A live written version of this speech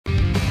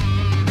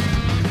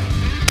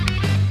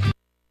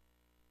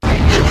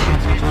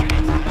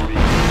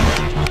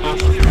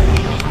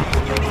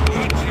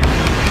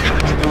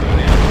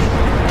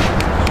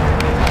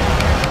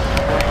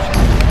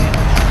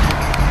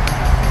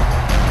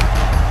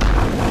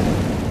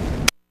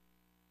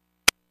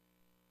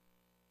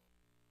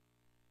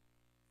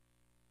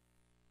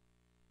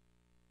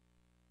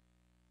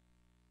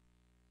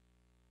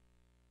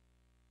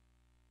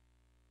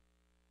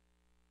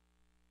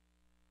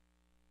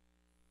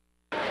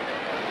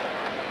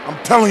I'm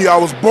telling you, I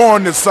was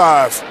born this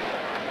size.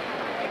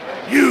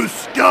 You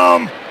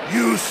scum!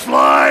 You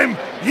slime!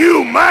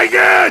 You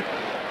maggot!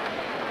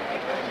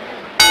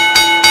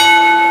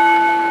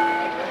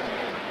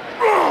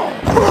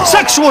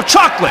 Sexual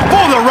chocolate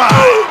for the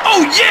ride!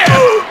 Oh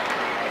yeah!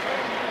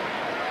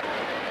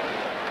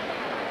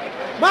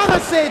 Mama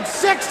said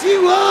sex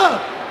you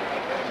up!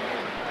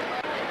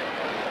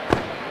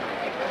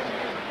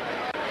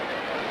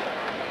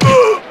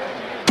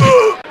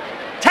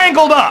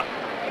 Tangled up!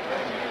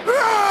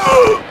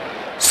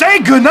 Say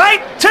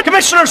goodnight to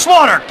Commissioner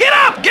Slaughter! Get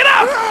up! Get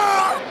up!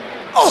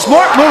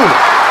 Smart move!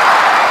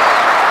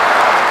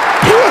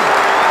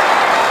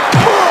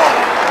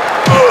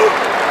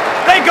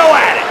 They go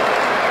at it!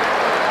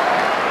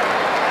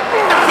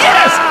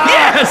 Yes!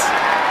 Yes!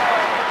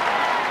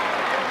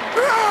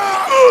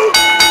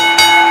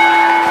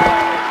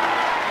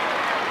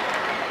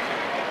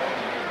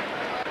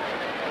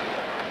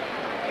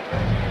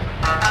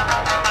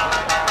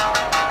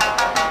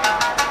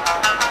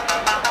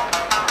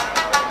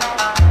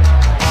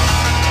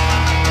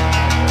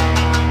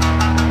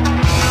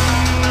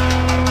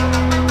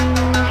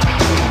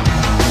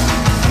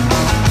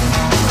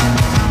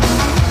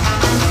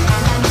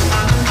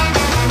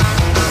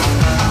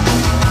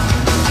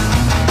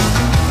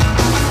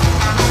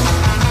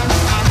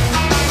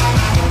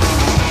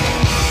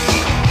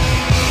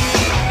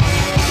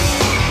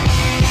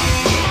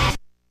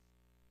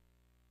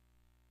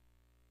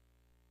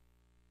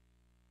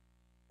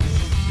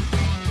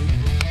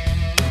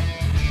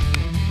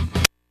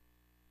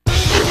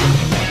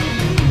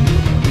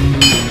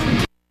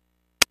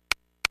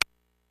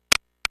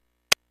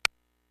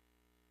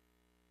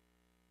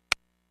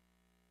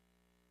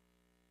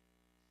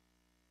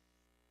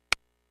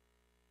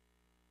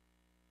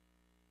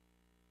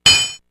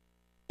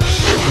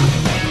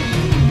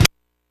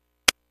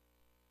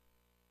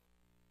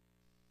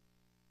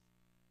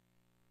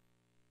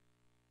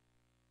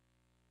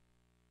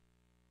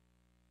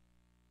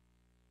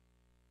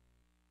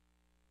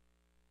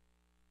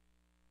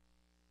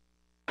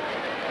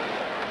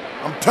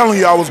 I'm telling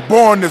you, I was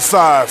born this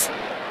size.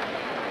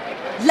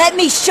 Let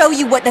me show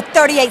you what the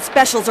 38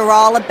 specials are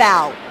all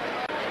about.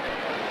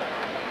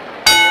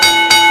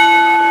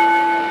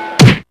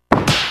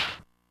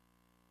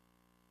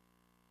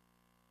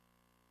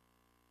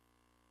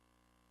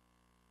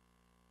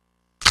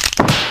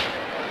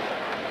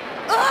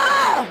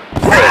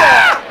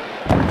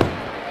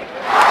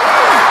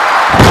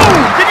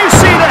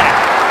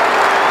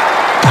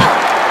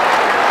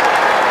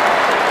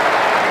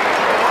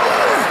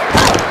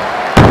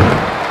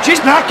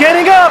 Not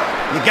getting up!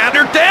 You got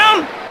her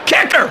down?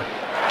 Kick her!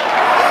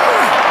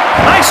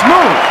 Nice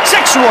move!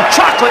 Sexual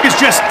chocolate is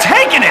just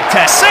taking it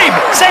to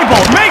Sable! Sable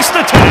makes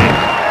the tag!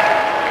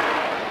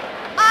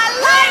 I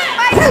like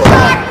my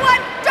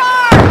chocolate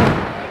dark!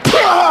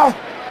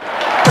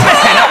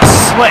 Man, that was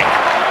slick!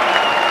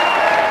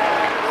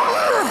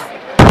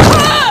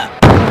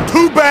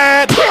 Too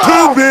bad,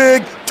 too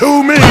big,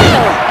 too mean!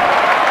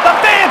 The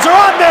fans are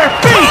on their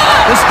feet!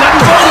 This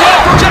doesn't go well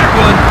for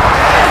Jacqueline!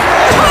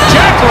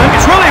 Jacqueline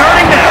is really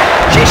hurting now.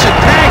 She should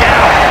tag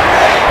out.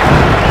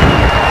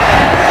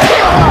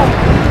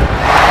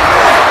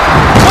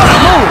 What a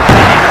move!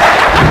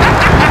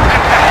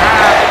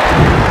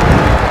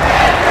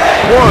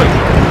 1,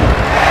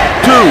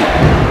 2,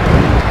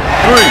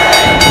 3.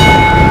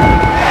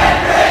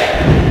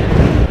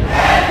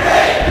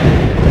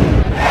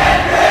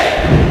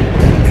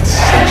 It's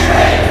sexual.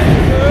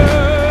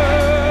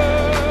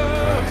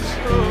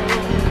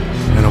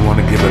 And I want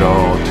to give it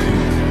all to you.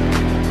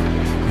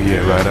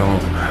 Yeah, right on.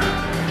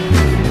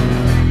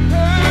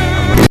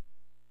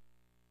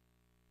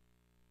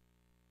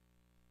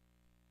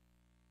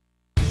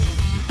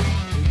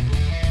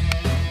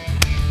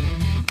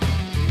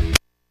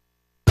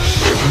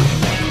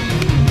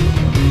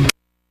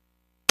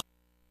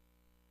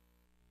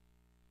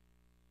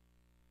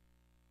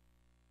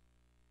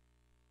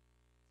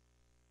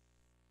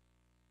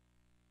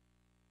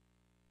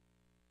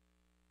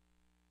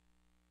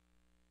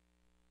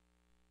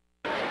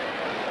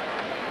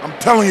 I'm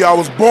telling you, I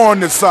was born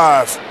this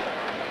size.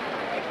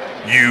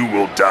 You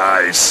will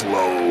die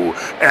slow,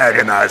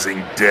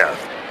 agonizing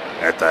death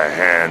at the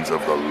hands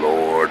of the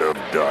Lord of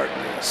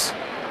Darkness.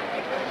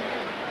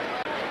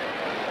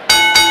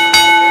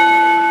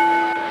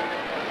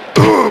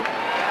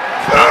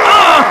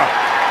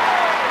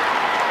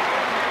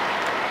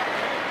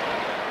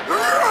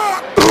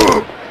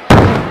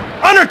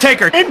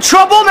 Undertaker in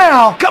trouble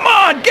now! Come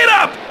on, get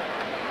up!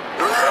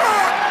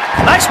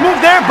 Nice move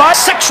there by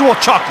Sexual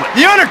Chocolate.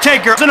 The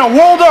Undertaker's in a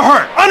world of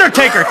hurt.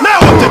 Undertaker now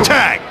with the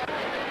tag.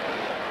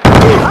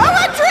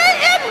 Poetry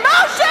in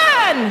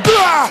motion!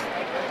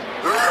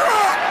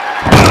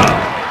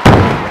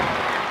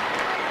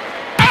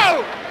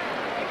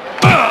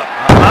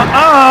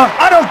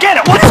 I don't get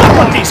it. What's up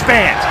with these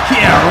fans?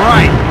 Yeah,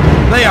 right.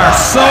 They are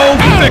so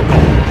fickle.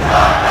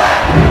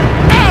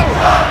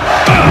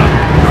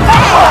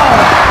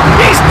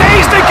 He's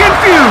dazed and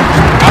confused.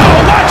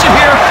 Oh, watch it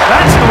here.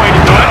 That's the way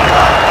to do it.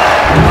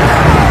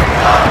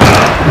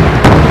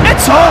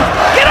 It's all.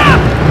 Get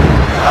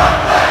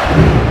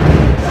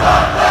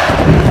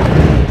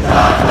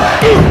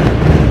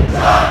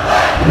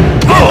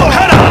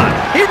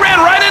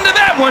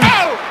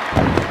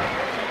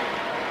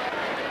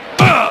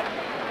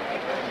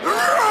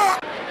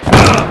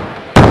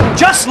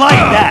Just like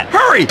that.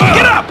 Hurry,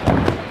 get up!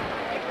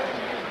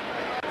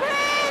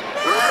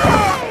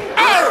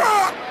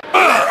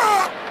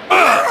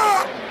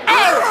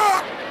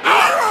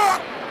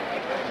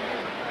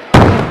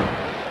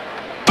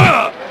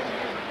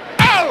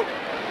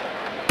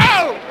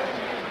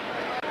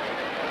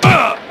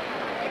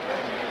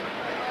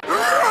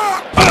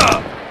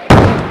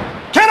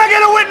 Can I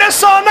get a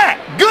witness on that?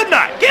 Good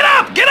night. Get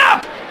up, get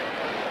up!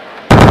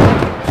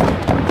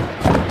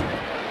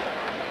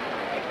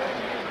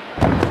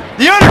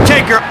 The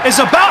Undertaker is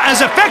about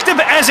as effective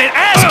as an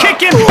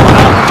ass-kicking...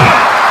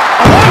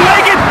 a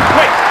one-legged...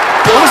 Wait,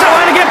 what was that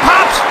line again,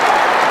 Pops?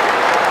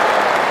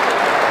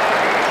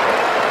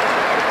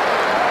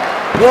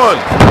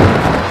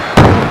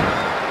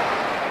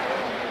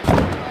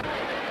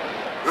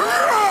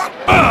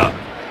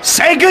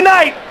 Say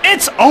goodnight.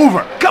 It's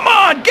over. Come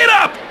on, get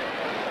up!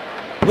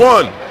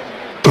 1,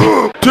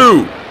 2,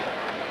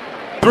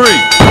 3.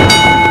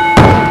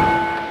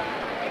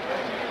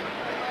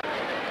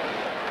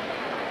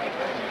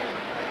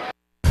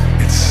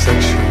 It's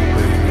sexual,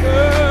 baby.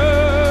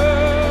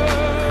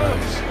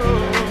 Christ.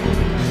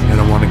 And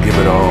I want to give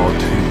it all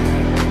to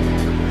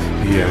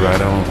you. Yeah,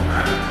 right on.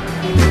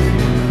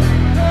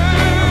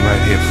 I'm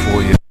right here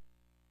for you.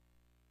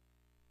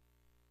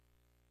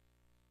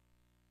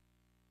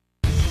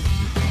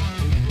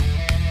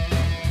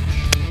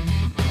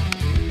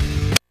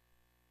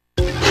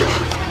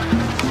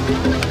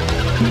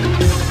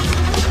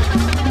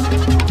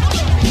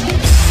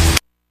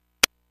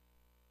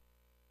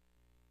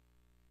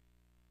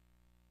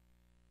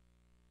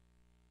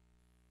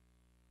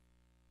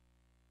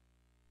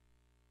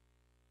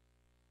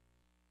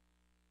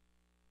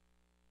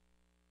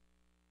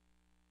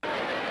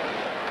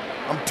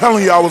 I'm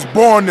telling you, I was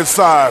born this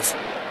size.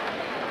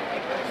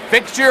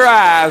 Fix your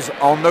eyes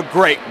on the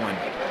great one.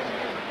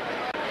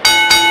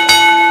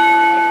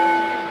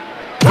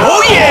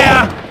 Oh,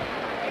 yeah!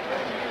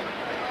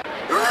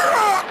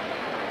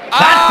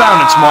 That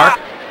found its mark.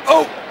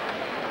 Oh!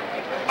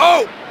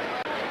 Oh!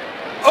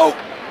 Oh!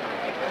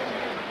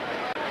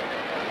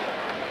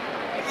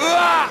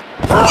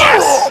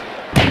 Yes!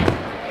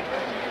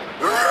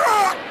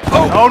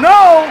 Oh,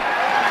 no!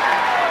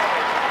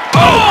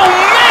 Oh,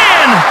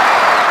 man!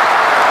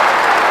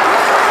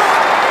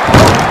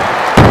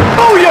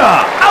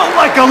 Booyah! Out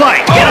like a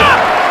light! Get up!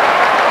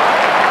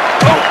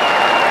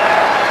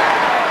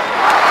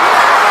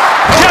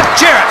 Jeff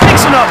Jarrett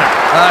takes another.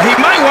 He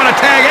might want to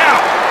tag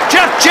out.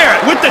 Jeff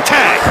Jarrett with the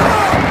tag.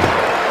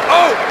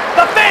 Oh!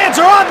 The fans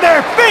are on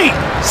their feet!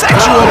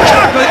 Sexual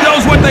chocolate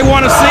knows what they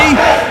want to see.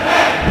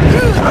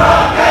 Come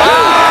on!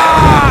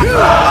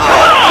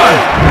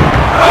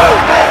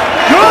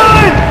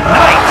 Good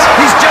night!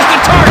 He's just a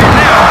target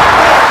now.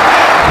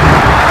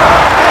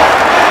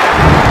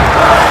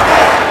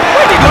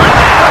 Where'd he learn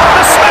that?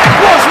 The smack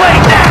was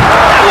laid down.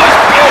 That was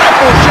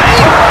beautiful,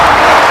 Shane.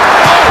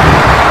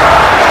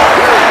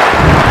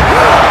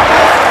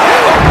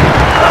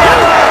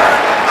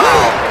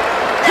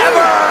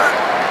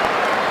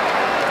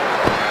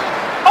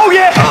 Oh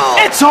yeah,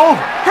 it's over.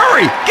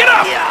 Hurry, get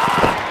up.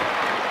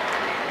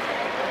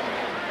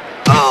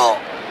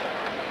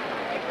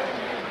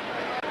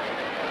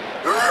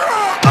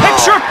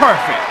 Picture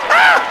perfect.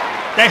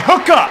 They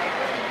hook up.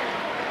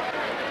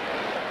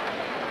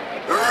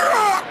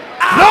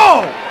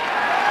 No!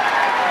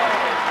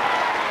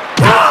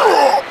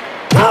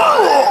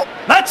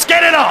 Let's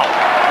get it on.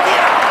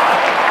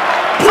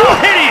 How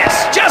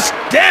hideous! Just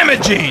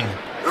damaging.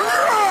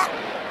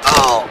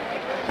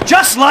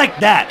 Just like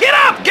that. Get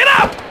up! Get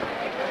up!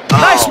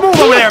 Nice move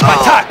over there by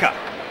Taka.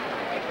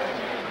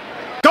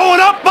 Going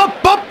up,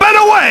 up, up, and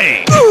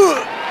away!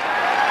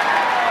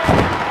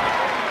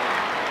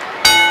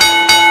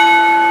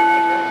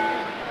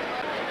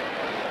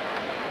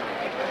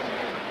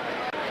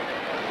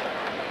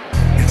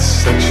 It's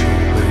sexual,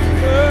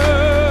 baby.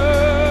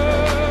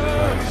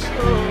 Christ.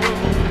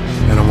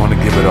 And I want to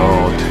give it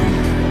all to you.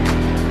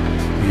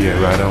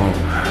 Yeah, right on.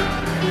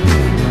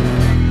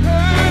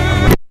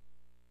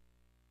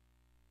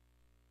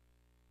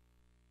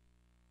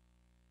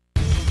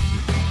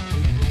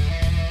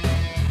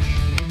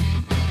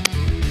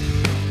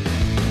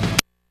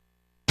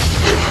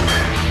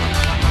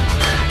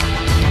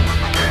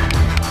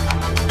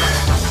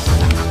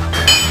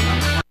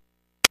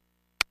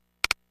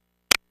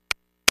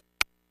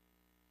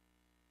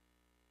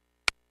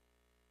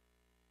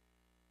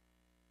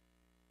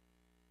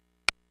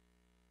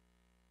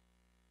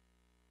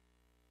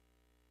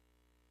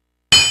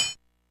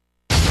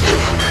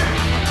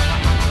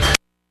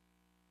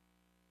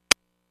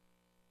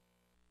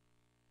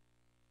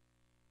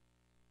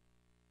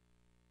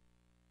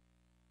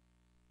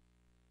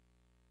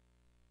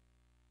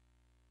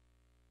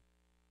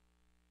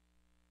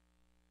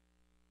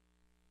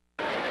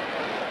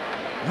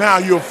 Now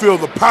you'll feel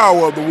the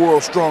power of the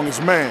world's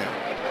strongest man.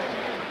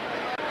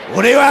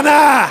 俺は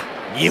な、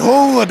日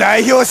本を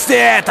代表し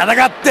て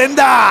戦ってん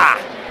だ。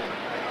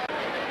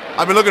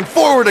I've been looking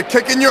forward to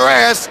kicking your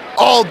ass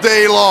all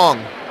day long.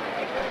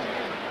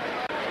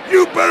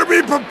 You better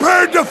be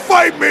prepared to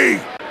fight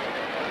me!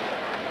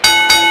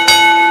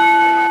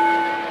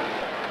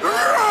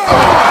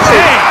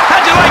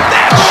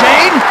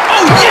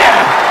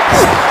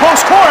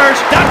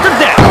 corners. Dr.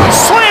 Death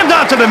slammed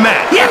onto the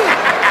mat. Yeah.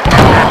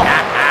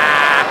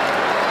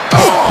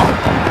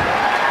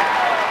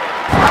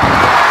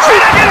 See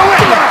that get a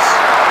witness.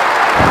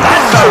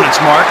 That found its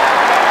mark.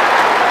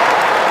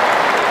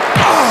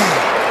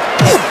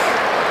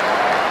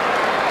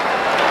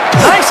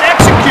 Nice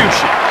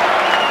execution.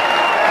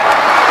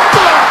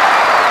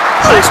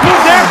 Nice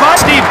move there by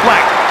Steve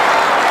Black.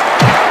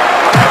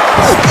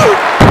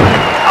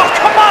 Oh,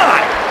 come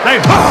on! They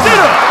hooked it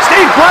up.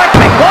 Steve Black,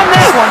 they won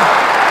that one.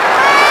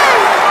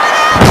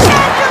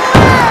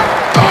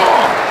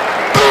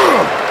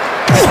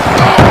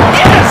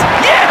 Yes,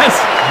 yes!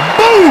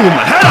 Boom!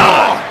 Head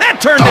on! That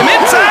turned him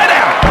inside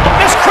out.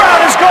 This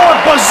crowd is going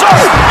berserk.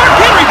 Mark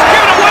Henry's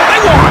giving them what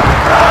they want.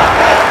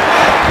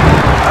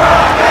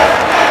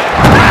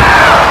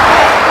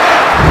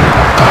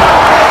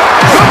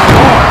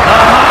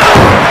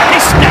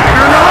 He's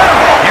staggering around.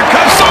 Here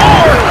comes some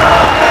more.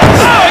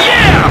 Oh,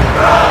 yeah!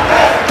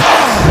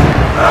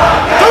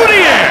 Through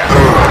the air.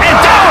 And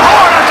down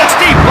hard onto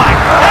Steve Black.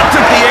 That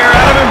took the air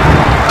out of him.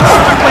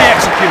 Perfectly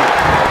executed.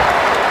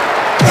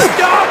 The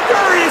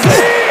doctor is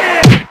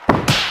in!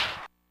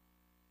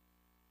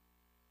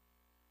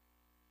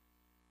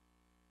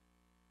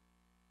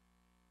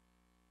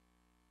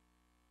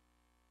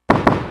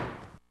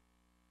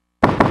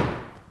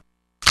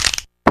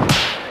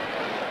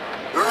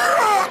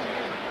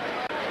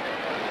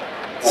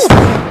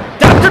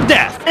 Dr.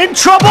 Death in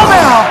trouble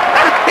now.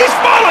 He's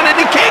falling and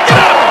he can't get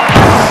up.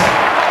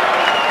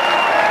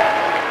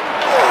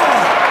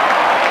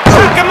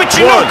 Taka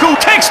Michinoku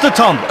takes the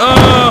tumble.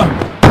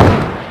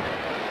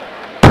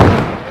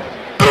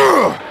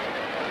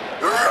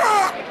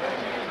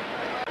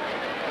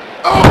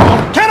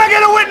 Can I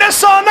get a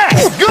witness on that?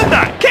 Good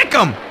night. Kick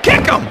him.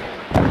 Kick him.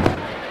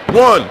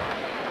 1,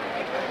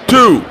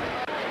 2,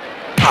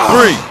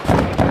 3.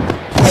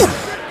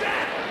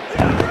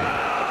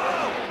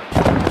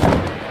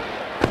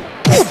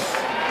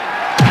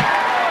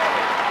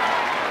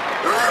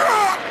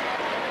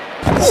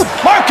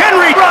 Mark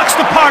Henry rocks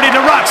the party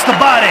that rocks the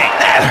body.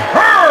 That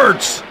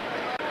hurts.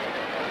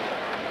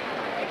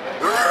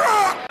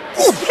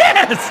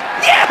 Yes,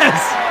 yes.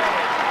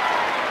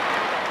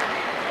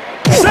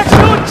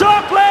 Sexual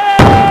chocolate.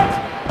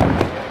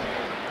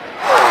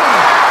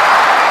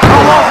 No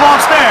love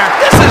lost there.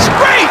 This is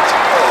great.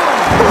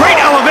 Great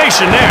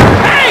elevation there.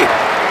 Hey.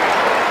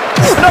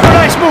 Another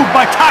nice move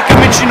by Taka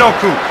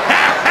Michinoku. Fool,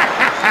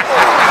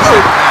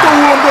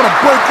 I'm gonna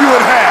break you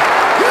in half.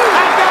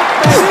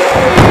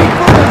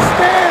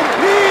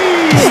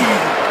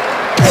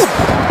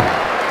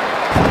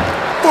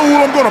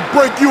 Fool, I'm gonna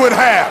break you in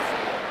half.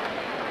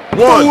 1,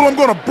 fool, I'm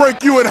gonna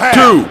break you in half.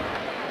 2,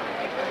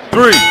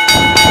 3.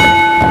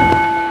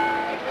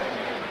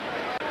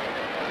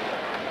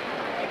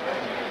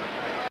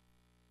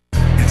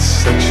 It's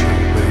sexual,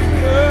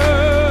 baby.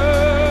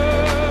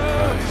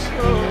 Nice.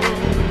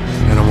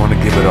 And I want to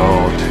give it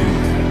all to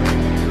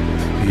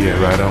you.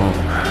 Yeah, right on.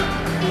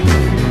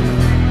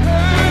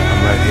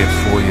 I'm right here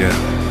for you.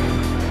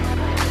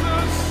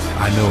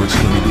 I know it's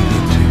gonna be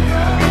good to you.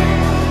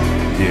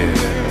 Yeah.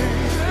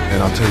 And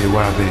I'll tell you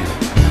why, baby.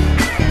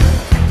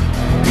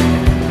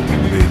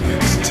 Baby,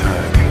 it's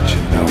time that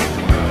you know.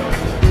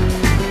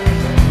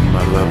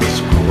 My love is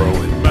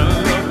growing.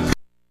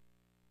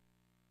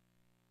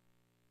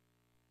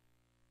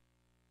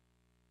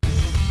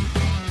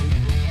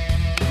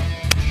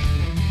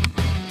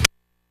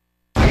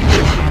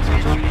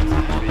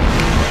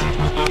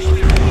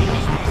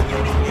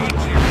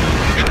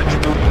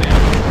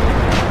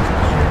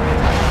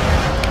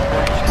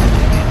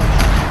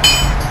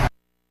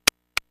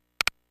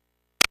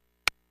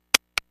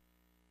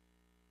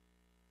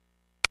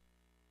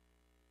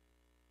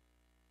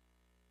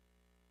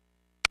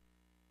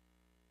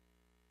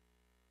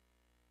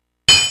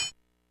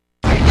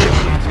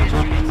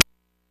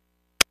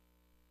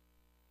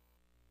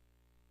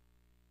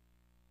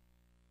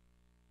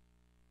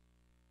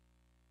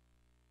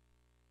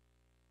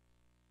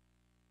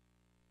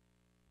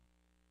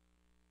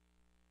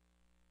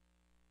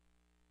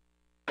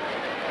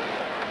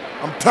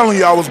 I'm telling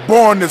you, I was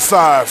born this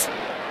size.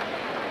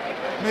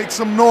 Make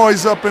some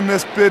noise up in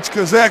this bitch,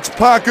 cause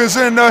X-Pac is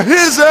into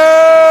his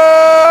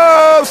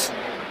ass!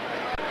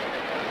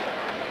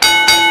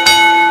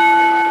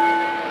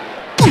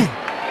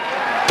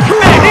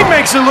 Man, he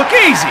makes it look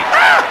easy.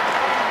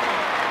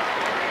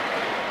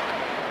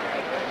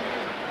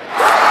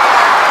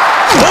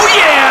 Oh,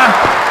 yeah!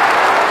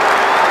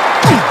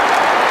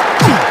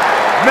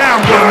 Now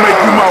I'm gonna make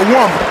you my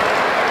woman.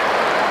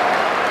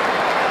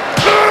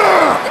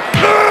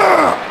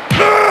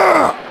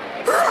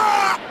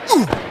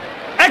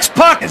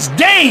 X-Pac is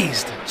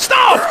dazed.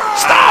 Stop!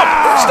 Stop!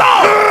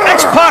 Stop!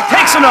 X-Pac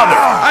takes another.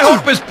 I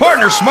hope his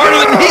partner's smarter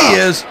than he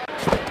is.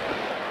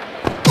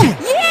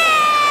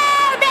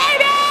 Yeah,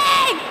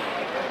 baby!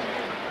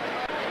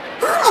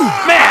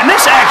 Man,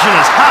 this action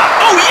is hot.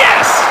 Oh,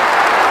 yes!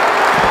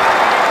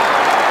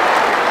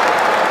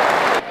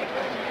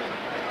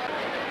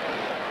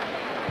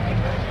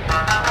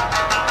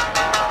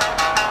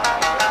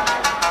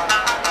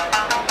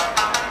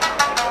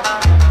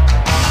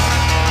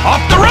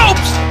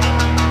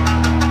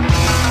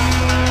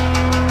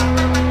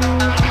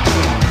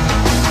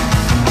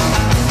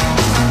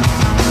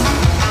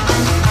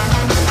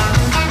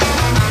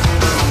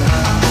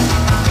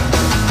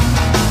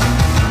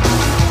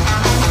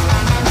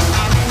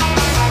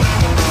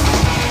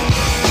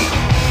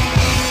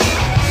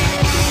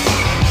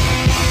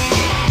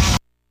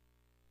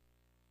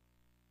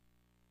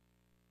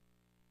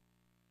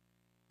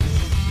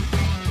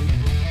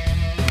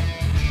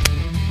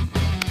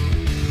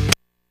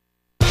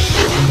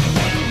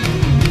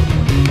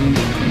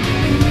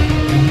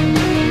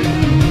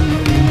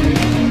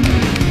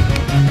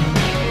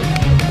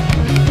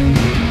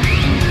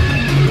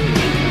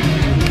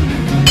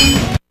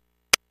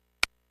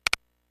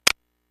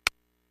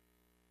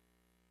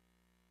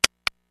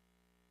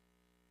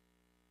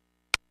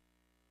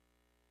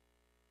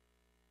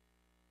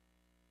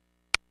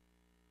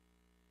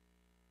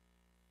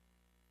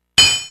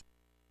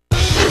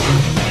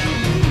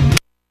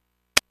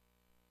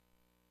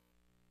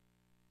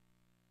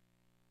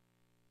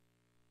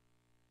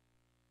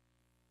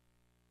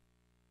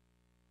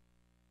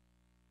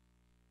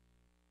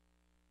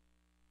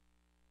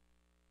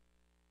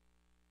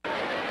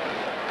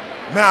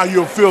 Now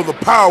you'll feel the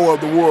power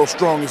of the world's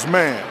strongest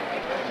man.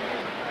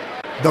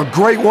 The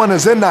Great One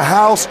is in the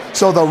house,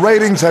 so the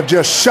ratings have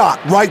just shot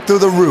right through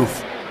the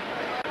roof.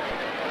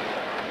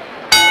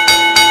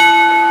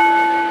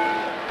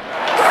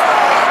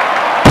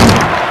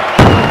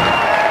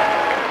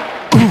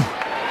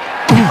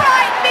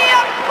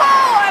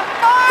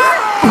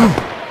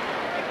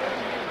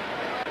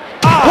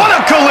 What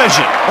a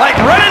collision! Like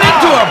running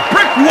into a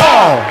brick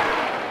wall!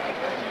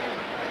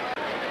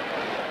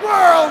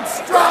 World's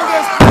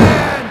strongest man!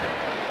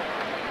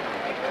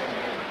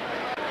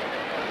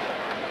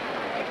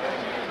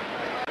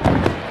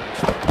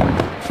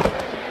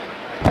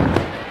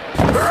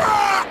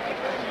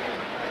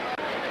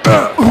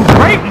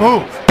 Great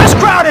move! This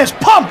crowd is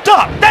pumped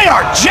up! They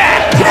are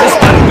jacked! This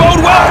doesn't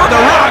bode well for The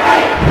Rock!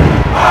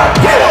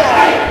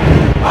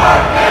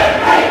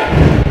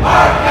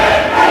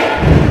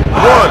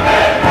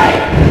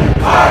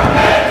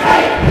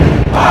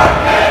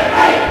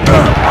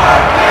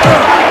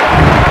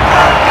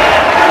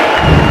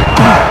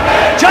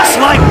 Just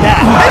like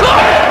that! Hey look!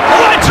 The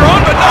lights are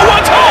on, but no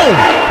one's home!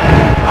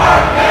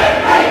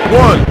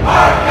 1,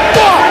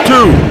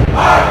 2,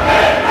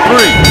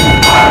 3.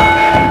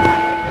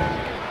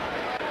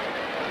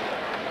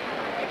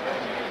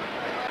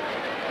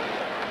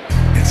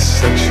 It's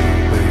sexual,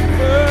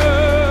 baby.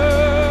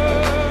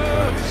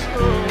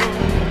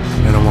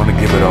 And I want to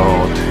give it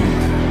all to you.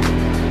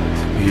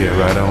 Yeah,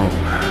 right on.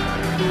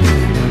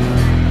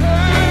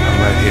 I'm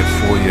right here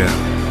for you.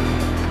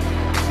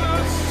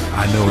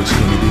 I know it's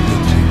gonna be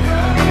good to you.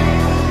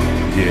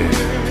 Yeah.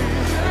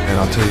 And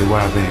I'll tell you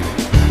why, baby.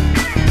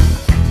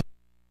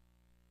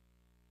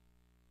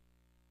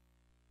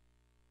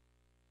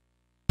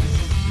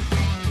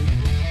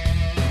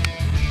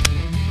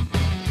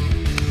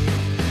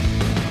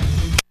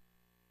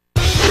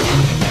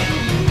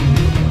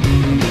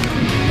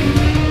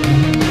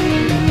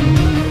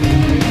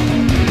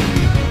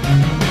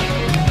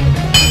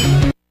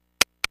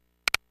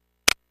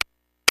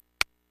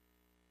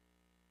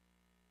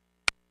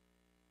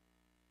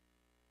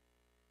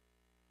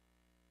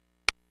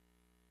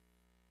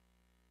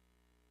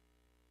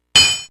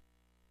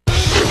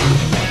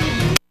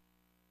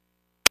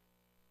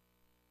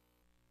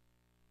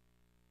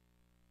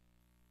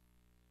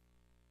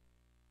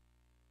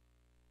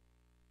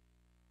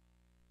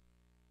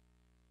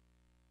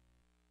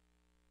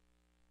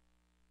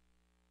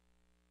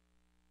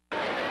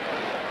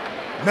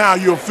 Now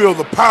you'll feel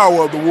the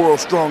power of the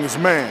world's strongest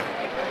man.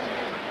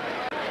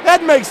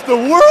 That makes the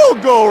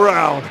world go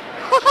round!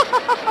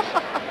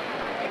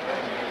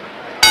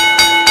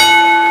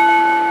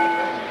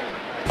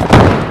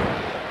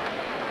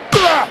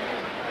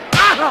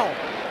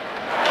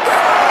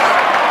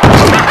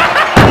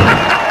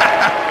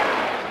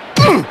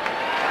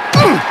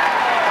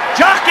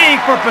 Jockeying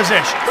for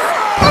position!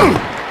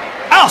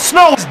 Al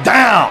Snow's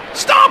down!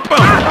 Stomp him!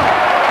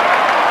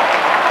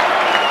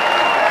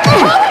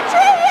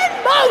 Poetry in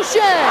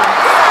motion!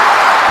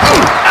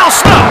 Al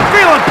Snow,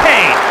 feeling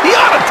pain! He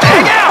ought to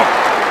tag out!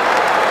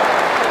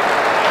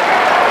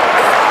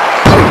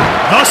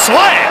 The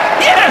slam!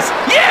 Yes!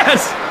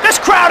 Yes! This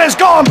crowd has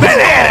gone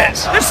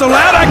bananas! It's so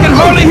loud I can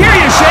hardly hear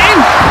you,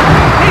 Shane!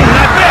 Ain't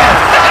that bad!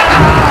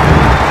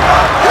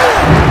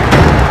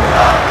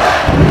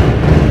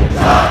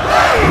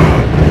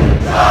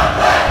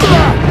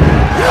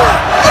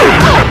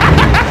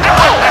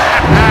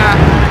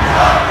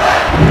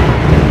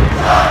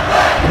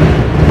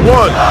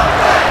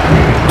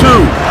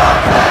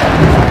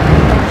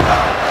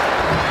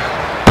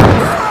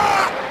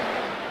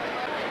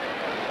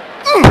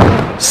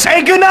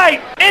 Say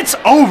goodnight! It's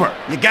over!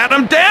 You got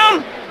him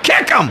down?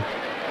 Kick him!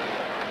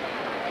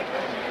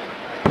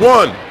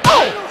 1,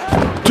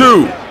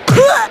 2,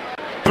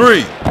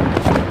 3.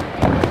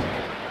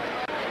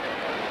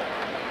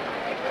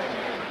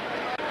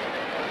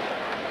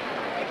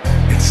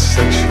 It's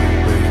sexual,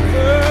 baby.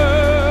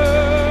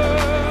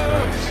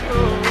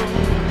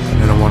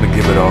 And I want to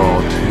give it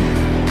all to you.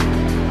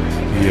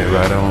 Yeah,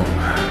 right on.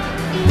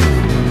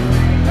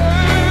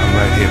 I'm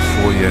right here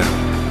for you.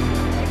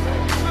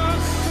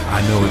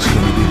 I know it's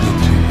gonna be good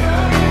to you.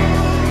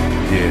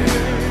 Yeah.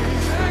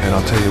 And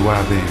I'll tell you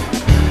why, baby.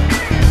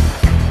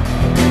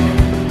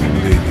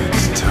 Baby,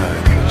 it's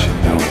time that you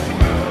know.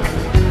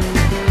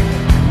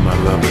 My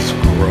love is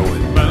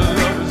growing.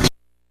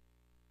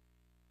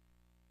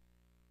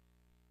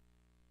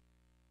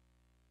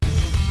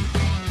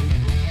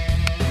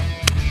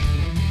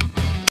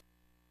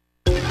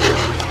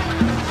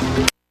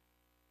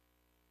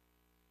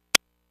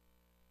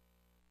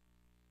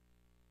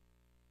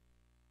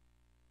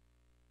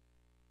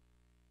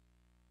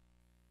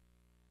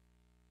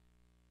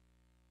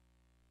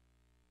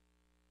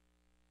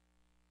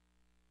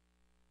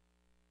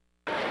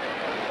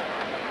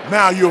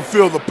 Now you'll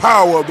feel the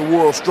power of the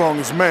world's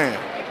strongest man.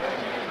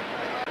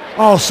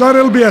 Oh, son,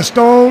 it'll be a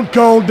stone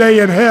cold day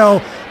in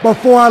hell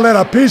before I let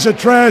a piece of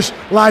trash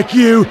like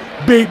you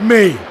beat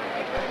me.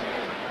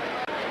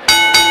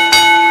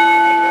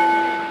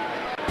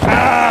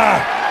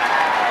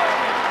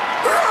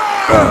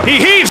 He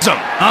heaves him!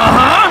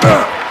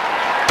 Uh-huh!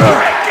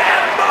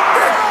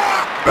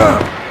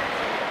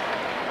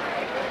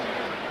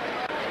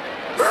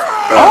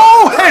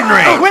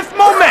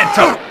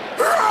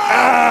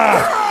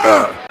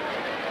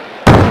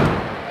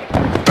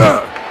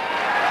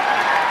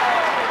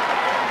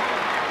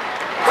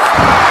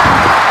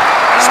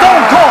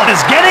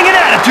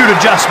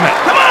 adjustment.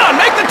 Come on,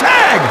 make the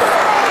tag.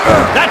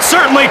 That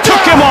certainly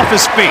took him off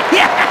his feet.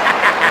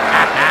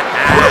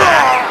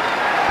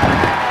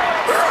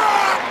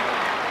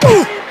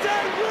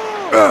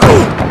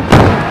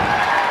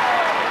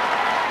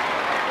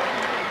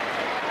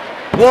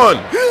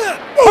 One.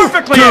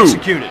 Perfectly Two.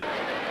 executed.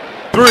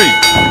 3.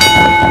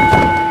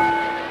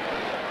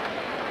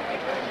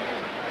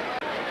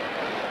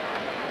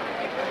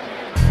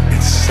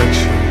 It's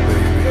sexual,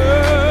 baby.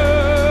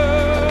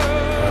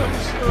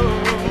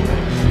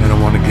 And I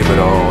want to give it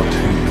all to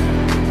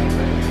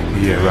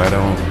you. Yeah, right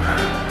on.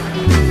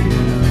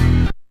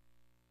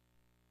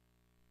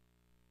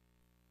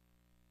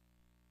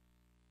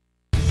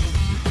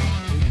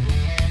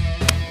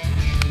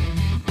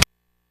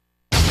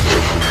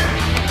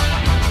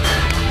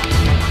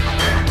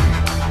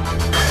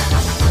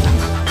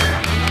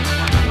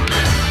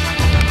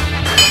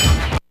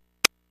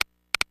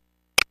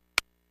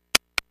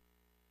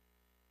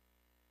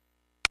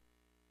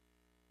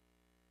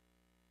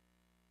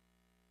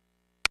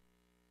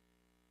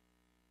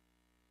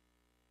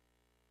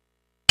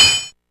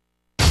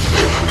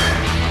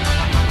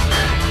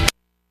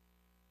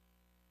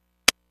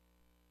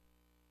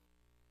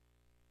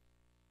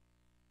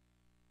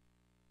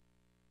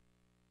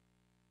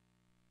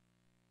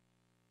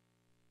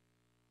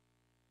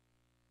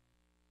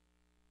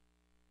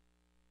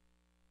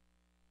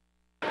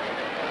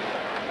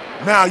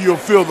 Now you'll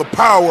feel the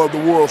power of the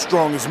world's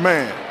strongest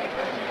man.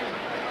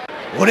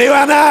 俺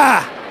は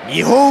な、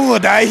日本を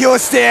代表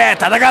して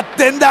戦っ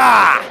てん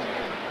だ。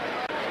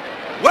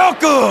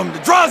Welcome to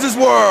Droz's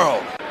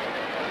world.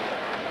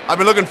 I've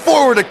been looking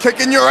forward to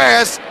kicking your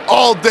ass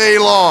all day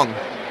long.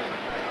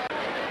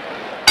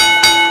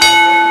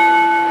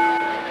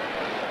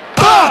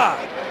 Oh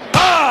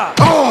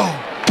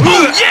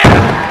yeah!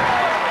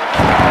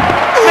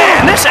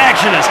 Man, this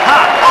action is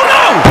hot. Oh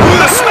no!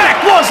 The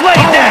smack was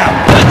laid down.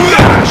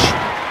 Gosh!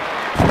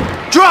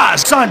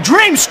 Droz on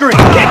Dream Street.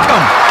 Kick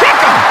him! Kick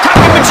him!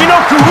 Taka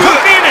Michinoku took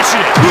the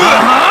initiative.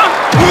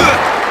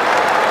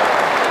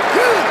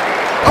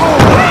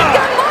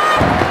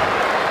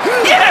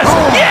 Yes!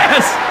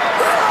 Yes!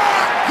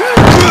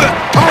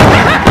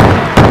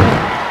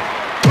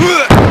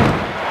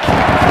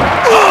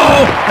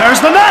 Oh!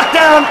 There's the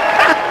knockdown.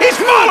 He's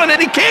falling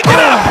and he can't get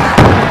up.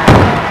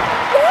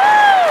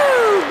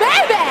 Woo,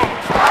 baby!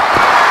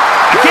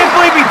 I can't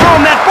believe he threw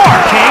him that far,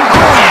 King.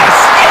 Yes!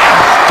 Yes!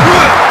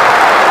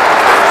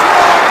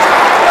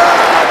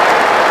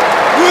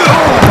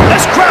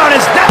 This crowd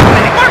is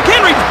deafening. Mark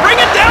Henry, bring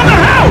it down the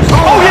house.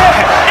 Oh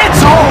yeah,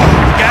 it's on.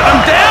 Got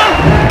him down.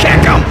 Kick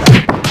him.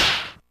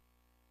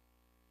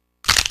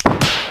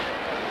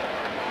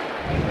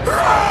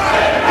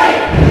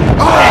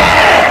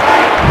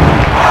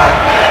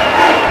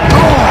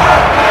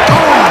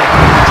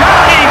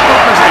 Jockeying for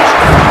position.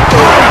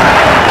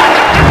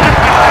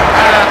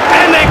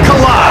 And they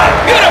collide.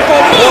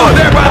 Beautiful move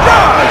there by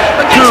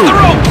Droz. Against the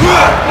rope.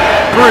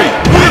 3.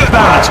 Good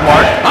balance,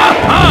 Mark.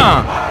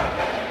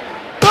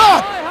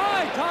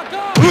 Hi,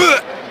 Taka!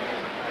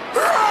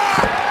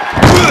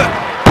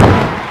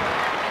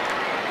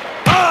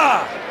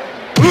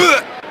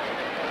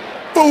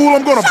 Fool,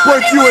 I'm gonna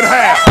break you in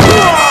half.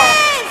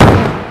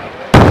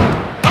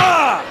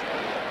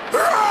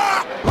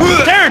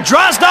 There,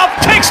 Drozdov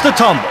takes the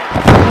tumble.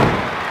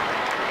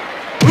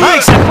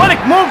 Nice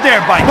athletic move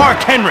there by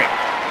Mark Henry.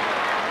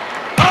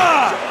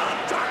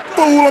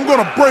 Fool, I'm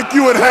gonna break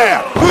you in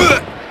half.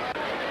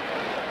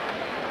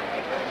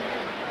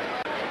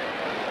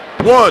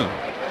 1,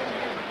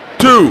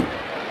 2,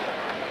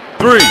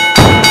 3.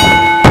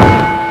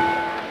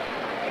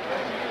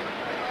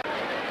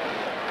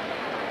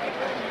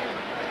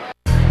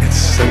 It's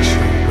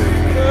sexual,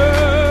 baby.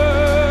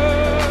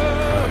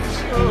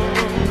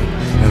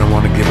 And I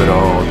want to give it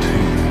all to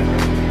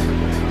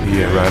you.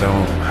 Yeah, right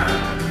on.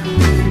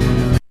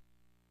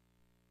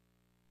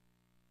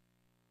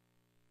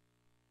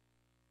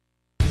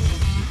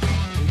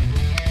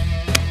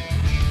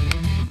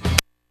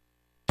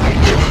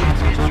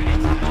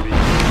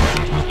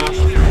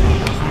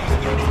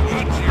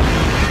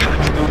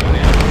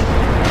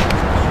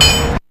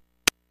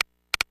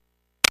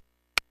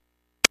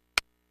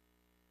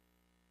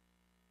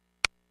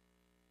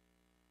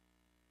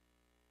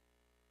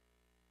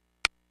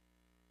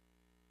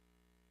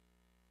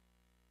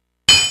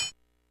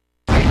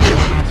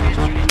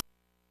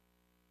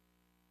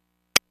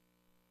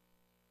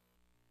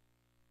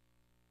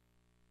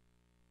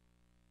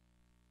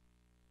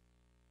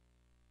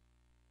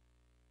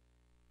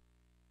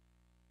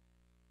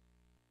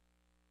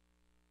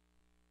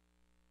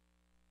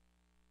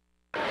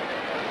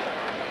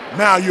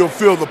 Now you'll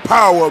feel the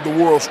power of the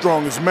world's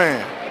strongest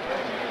man.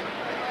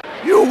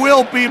 You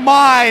will be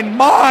mine,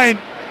 mine,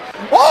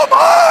 all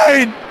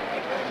mine!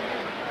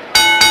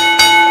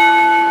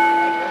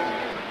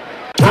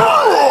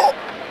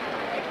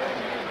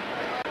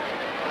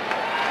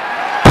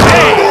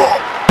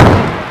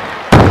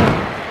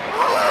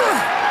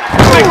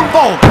 Big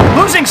Bolt,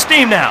 losing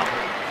steam now.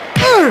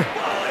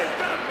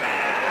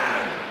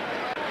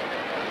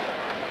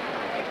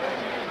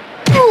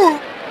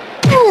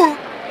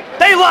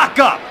 lock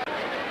up!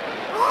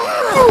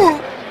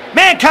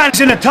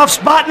 Mankind's in a tough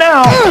spot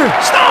now!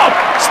 Stop!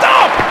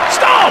 Stop!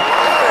 Stop!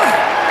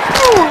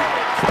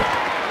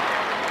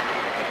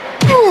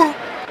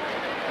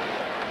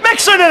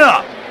 Mixing it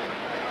up!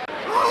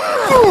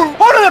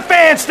 What do the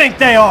fans think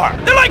they are?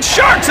 They're like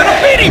sharks in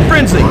a feeding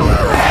frenzy!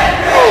 Mommy!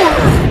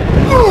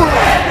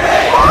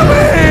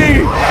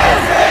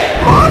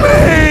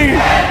 Mommy!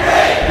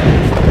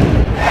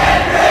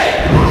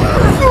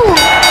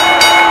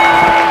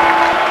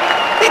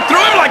 He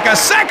threw him like a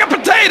sack of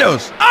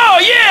potatoes! Oh,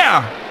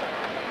 yeah!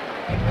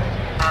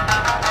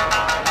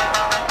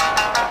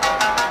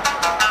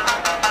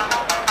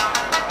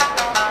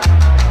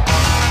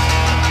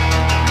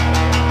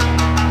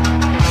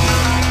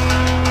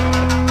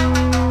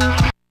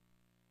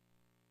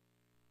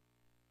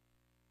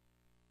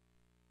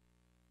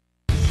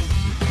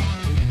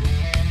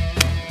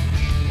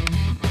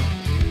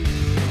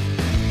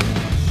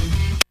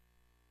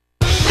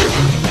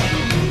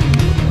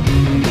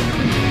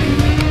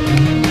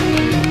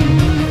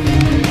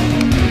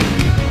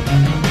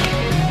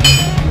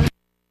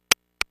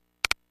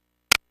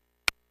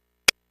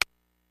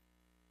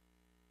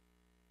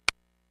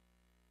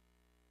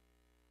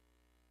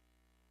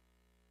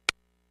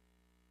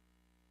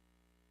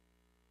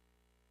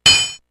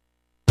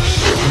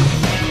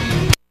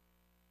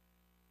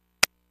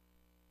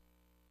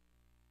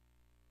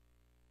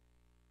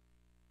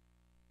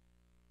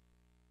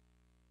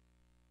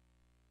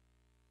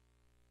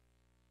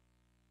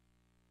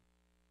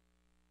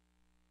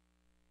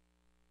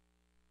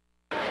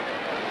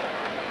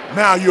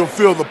 Now you'll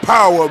feel the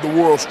power of the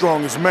world's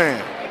strongest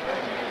man.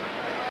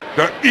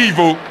 The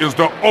evil is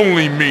the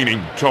only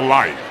meaning to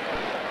life.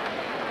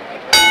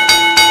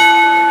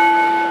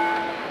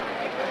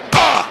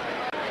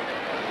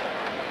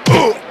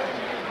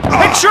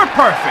 Picture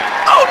perfect!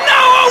 Oh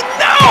no!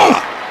 Oh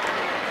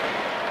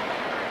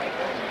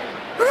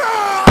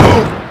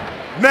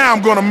no! Now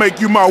I'm gonna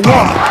make you my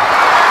woman.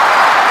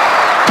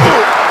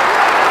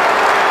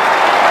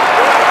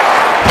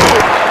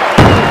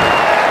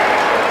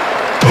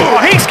 Oh,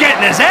 he's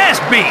getting his ass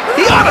beat!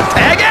 He ought to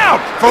tag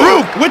out!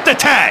 Farouk with the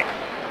tag!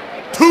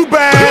 Too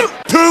bad,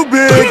 too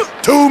big,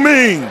 too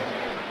mean.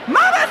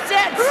 Mama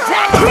said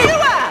sex you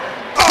up!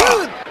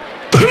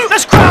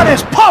 This crowd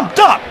is pumped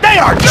up!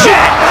 They are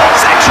jacked!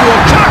 Sexual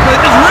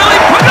chocolate is really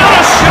putting on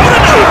a show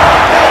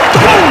tonight!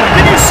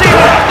 Did you see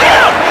that?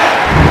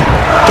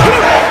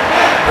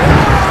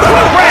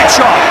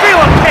 Bradshaw,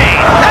 feeling pain!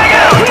 Tag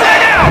out!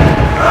 Tag out!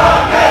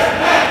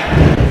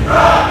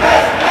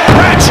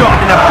 Bradshaw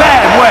in a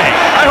bad way!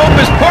 I hope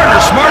his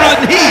partner's smarter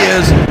than he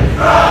is!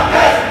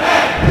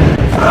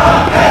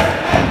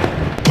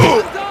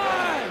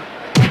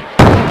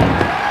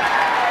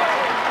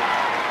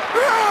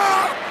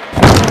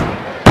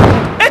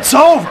 It's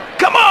over!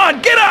 Come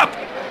on, get up!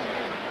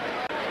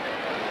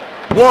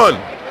 1,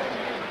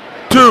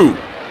 2,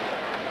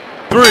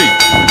 3.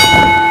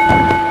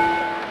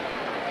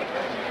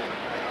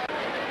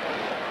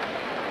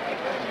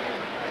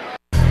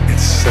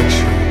 It's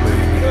sexual,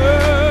 baby.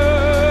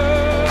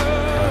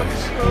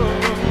 Nice.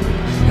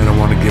 And I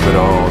want to give it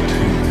all to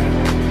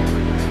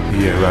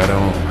you. Yeah, right on.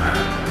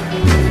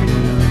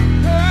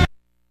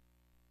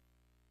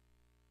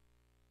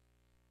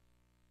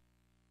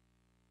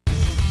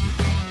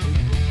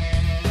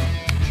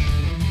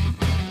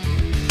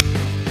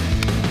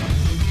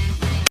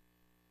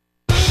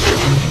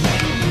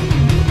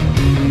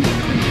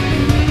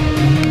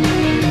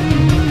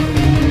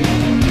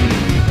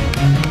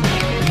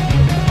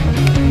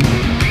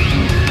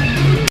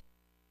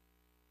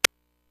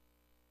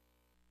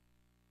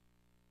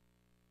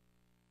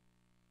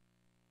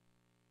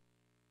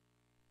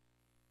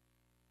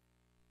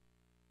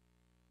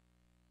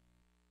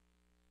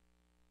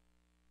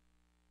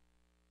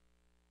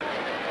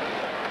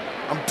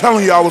 I'm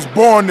telling you, I was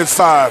born this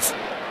size.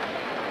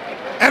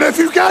 And if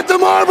you got the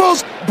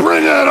marbles,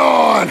 bring it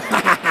on!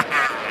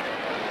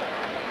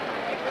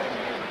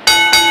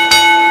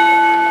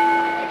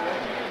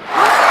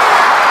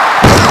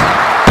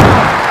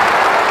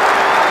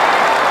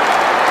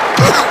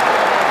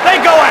 They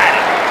go at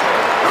it!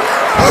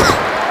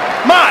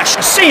 Mosh,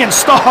 seeing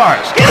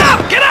stars! Get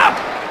up! Get up!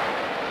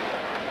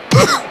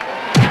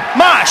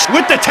 Mosh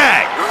with the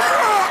tag!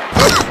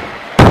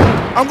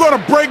 I'm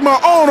gonna break my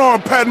own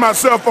arm patting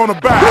myself on the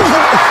back.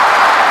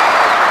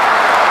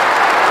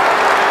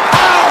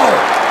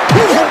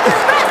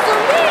 Wrestle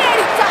me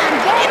anytime,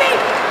 baby!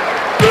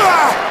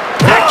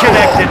 That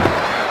connected.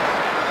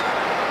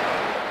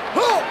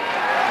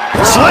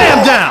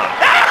 Slam down!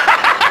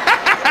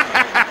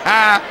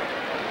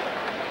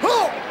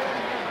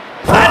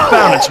 That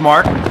found its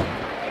mark.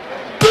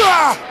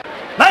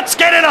 Let's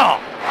get it on!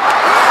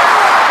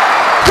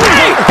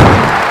 Hey!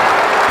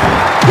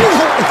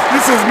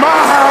 This is my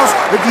house.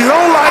 If you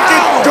don't like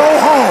it, go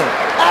home.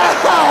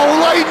 Ow,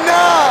 lighten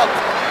up!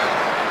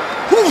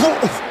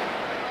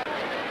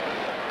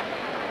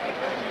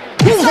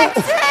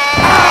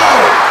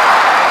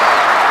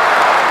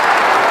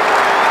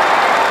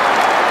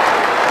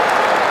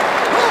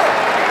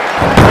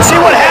 See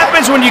what happens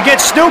happens when you get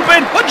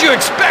stupid? What'd you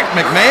expect,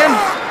 McMahon?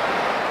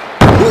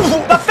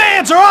 The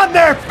fans are on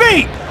their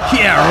feet!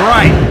 Yeah,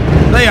 right.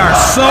 They are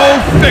so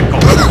fickle.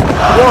 1,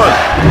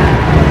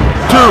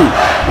 2.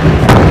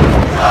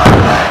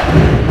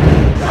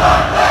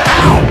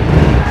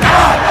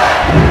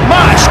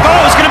 Mosh thought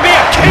it was gonna be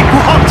a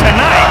cakewalk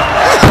tonight.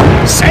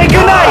 Say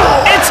goodnight.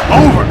 It's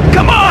over.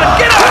 Come on,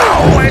 get up!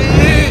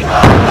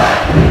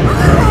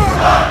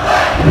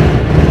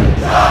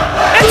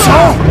 It's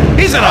over.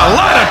 He's in a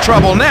lot of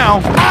trouble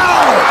now.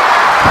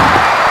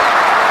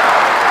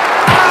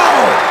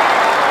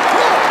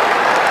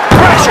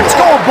 Pressure's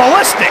going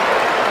ballistic.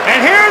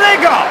 And here they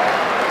go.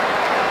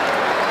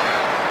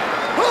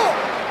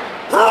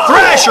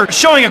 Thrasher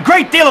showing a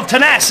great deal of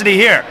tenacity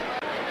here.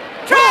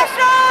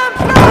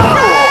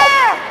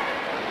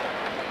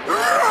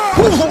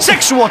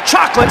 Sexual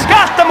Chocolate's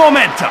got the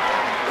momentum.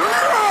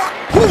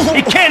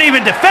 He can't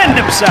even defend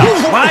himself.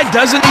 Why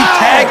doesn't he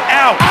tag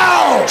out?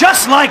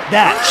 Just like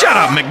that. Shut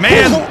up,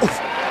 McMahon.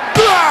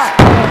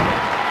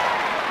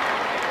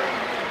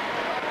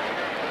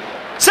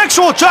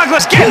 Sexual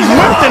Chocolate's getting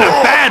whipped in a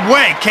bad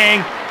way,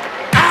 King.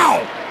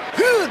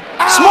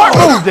 Smart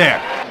move there.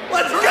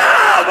 Let's go!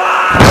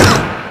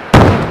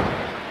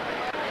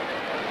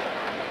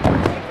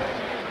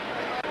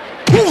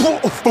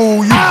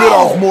 Fool, you bit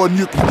off more than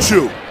you can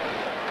chew.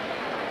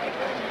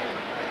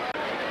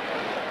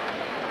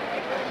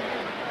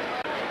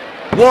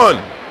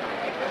 One,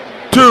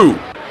 2.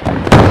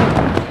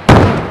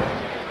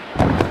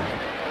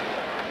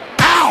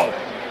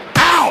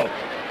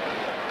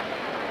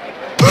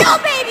 Yo,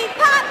 baby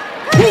pop!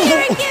 Come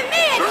here and give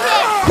me a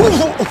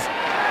kiss!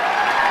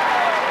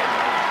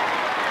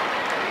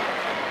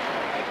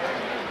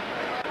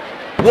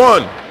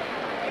 1,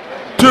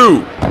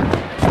 2.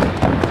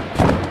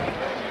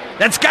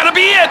 That's gotta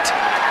be it.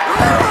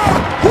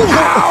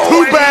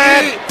 Too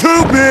bad,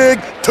 too big,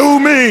 too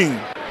mean.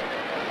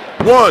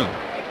 1,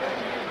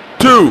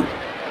 2,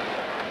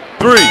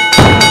 3.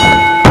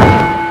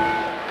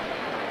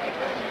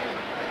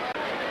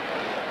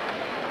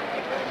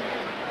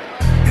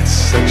 It's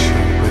sexual,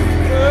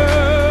 baby.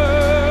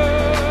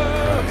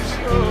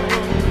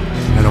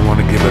 And I want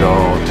to give it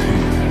all to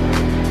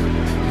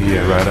you.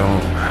 Yeah, right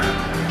on.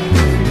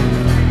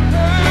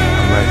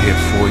 I'm right here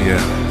for you.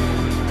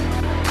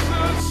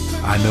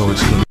 I know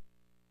it's gonna.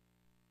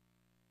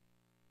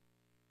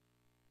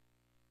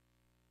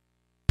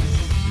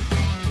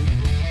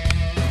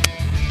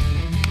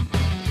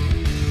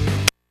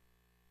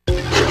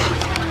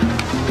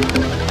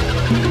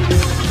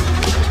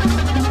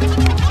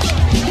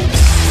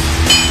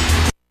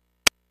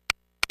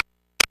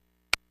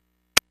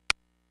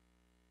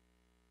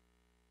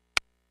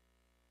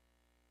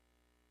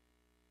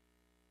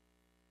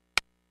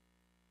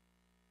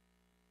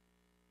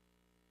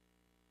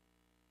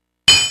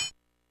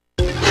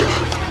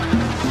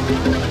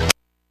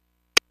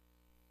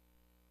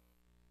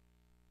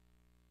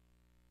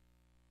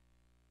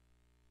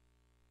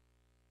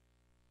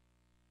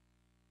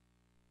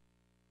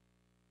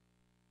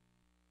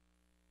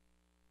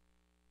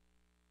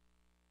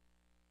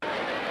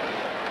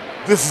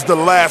 This is the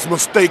last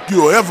mistake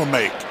you'll ever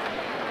make.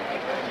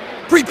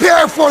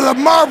 Prepare for the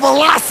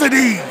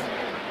marvelosity!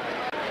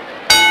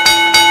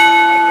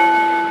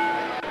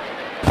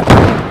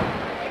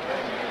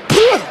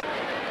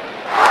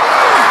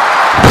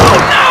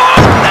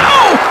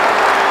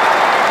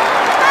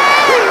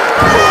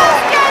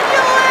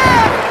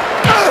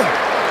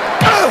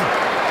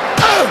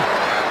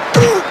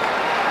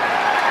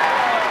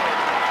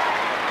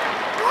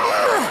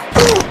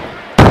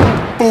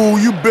 Fool,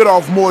 you bit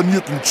off more than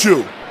you can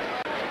chew.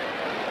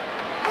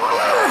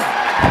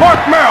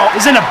 Mark Merrill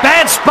is in a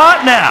bad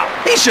spot now.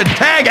 He should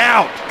tag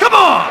out. Come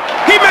on.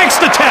 He makes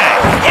the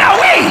tag.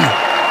 Yowee!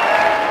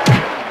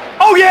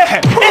 Oh yeah,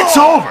 it's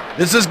over.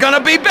 This is gonna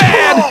be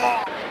bad.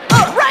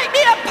 Write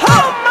me a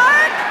poem,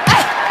 Mark!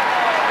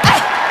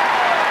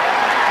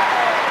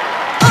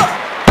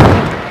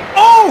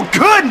 Oh,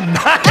 good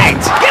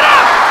night. Get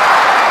up.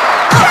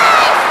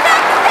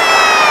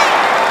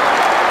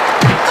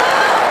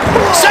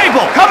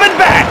 Sable coming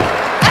back.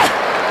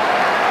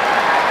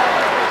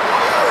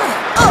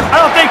 I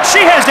don't think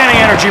she has any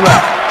energy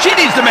left. She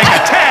needs to make a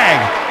tag.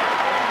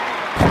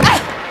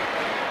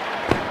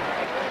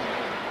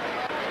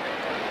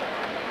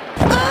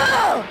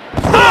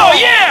 Oh,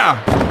 yeah!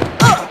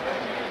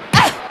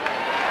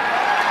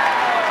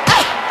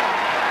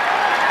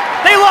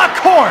 They lock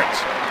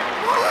horns.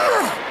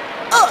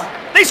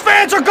 These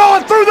fans are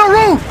going through the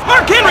roof.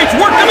 Mark Henry's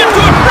worked them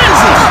into a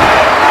frenzy.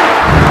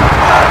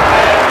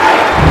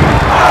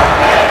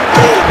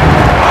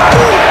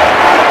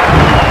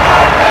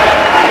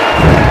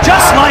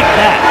 Just like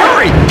that.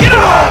 Hurry, get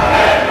up!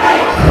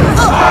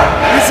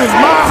 This is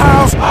my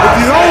house. If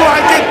you don't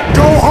like it,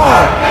 go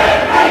home.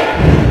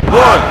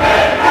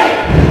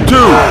 1, 2,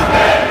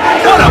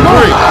 What a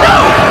move! No!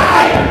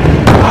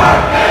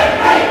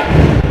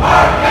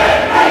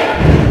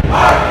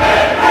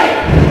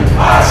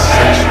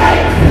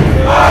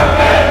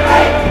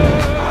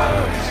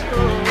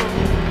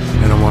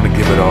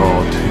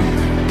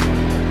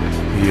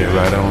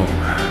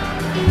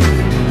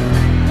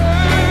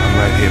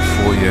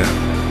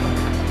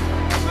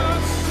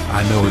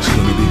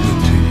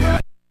 good to you.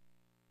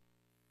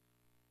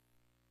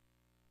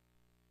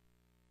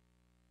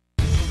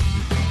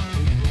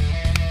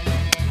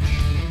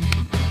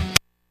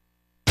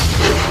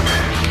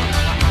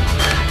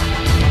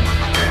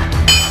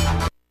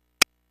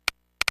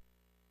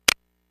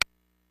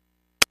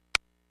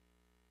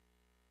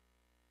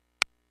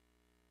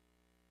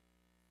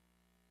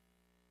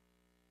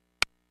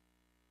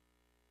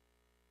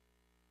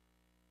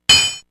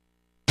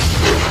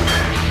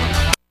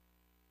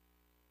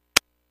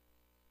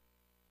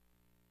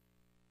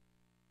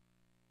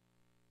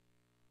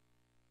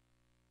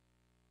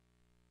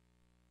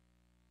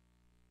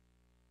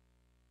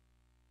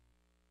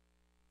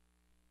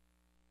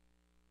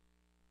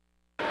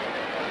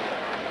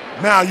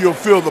 Now you'll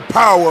feel the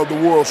power of the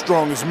world's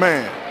strongest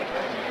man.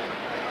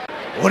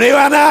 俺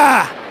は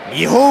な、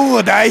日本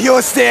を代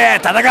表して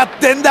戦っ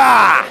てん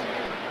だ。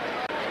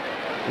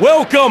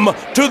Welcome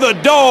to the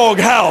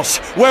doghouse,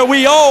 where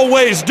we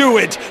always do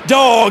it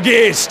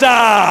doggy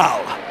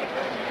style.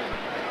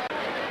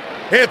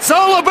 It's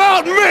all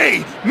about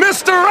me,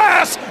 Mr.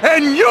 Ass,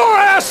 and your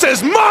ass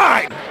is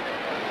mine!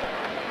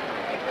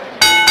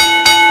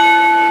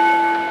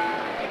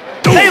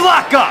 They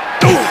lock up!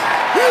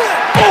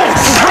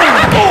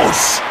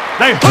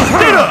 They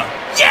hooked it up!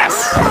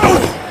 Yes!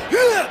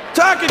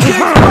 Taka kicks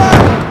back!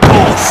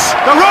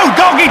 The road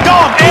doggy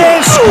dog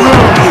is screwed!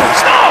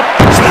 Stop!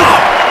 Stop!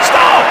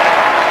 Stop!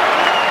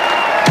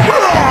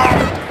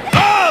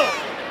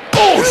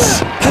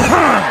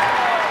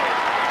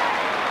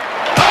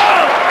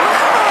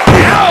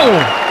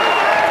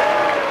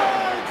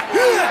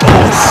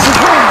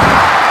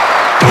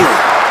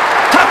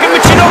 Taka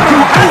Michinoku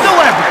has the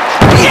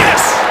leverage!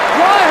 Yes!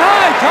 Fly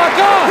high,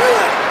 Taka!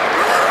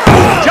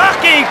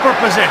 Jockeying for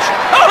position.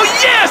 Oh,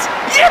 yes!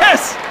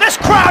 Yes! This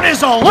crowd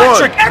is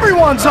electric!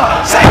 Everyone's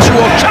up!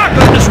 Sexual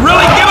chocolate is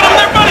really giving them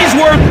their money's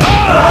worth!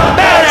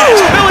 Badass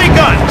Billy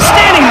Gunn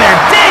standing there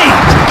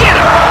dazed! Get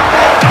him!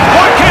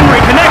 Mark Henry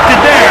connected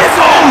there!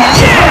 Oh,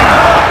 yeah!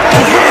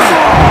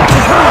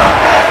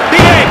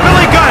 B.A.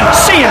 Billy Gunn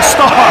seeing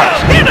stars!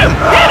 Hit him!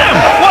 Hit him!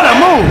 What a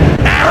move!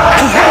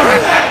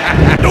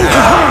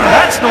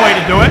 That's the way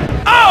to do it!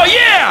 Oh,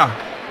 yeah!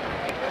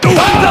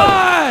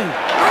 Die!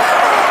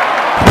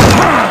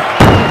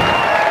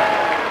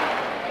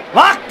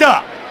 Locked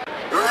up!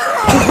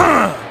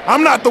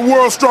 I'm not the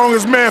world's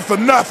strongest man for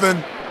nothing.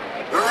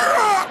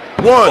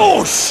 1,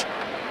 Oosh!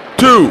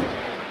 2,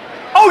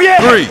 Oh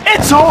yeah! 3.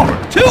 It's over!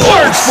 2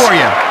 words for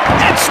you!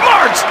 That's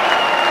smart!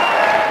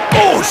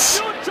 Oosh!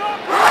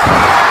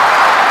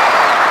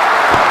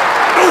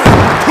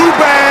 Too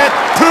bad,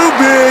 too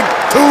big,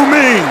 too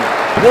mean.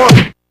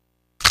 1,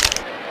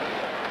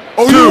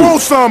 Oh, Two. you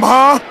want some,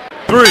 huh?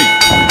 3.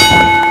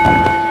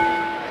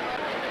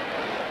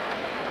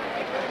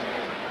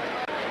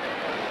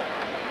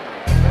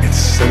 It's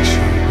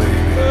sexual,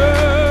 baby.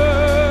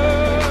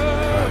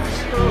 Right.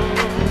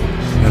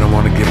 And I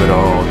want to give it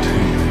all to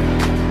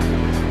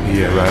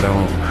you. Yeah, right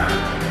on.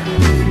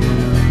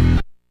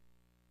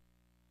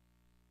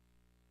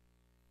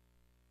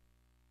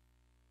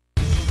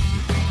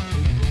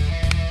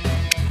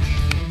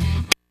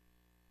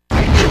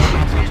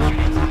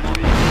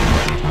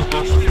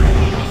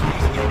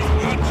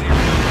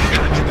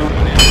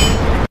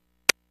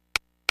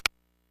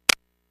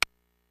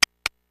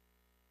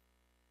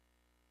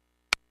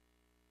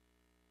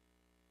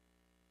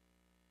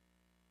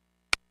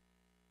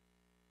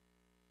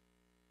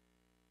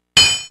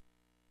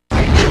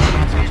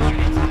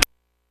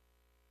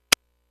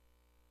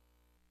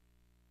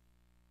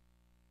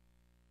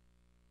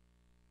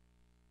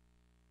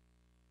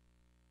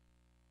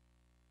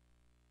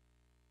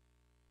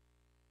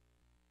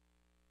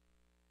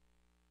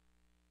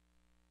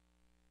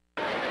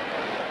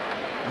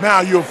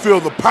 Now you'll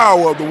feel the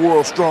power of the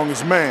world's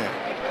strongest man.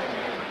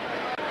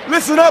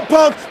 Listen up,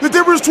 punk. The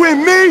difference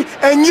between me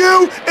and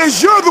you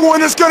is you're the one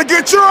that's gonna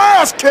get your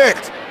ass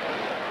kicked.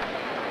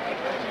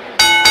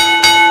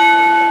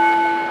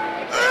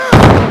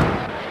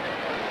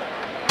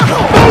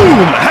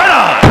 Boom! Head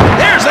on!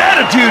 There's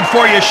attitude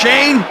for you,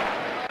 Shane!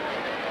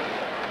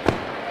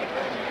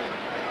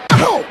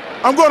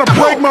 I'm gonna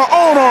break my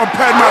own arm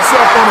patting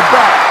myself on the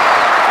back.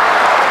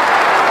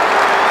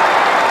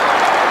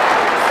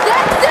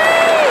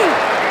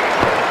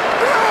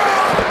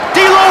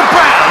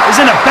 Is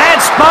in a bad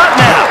spot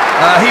now.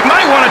 He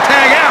might want to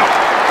tag out.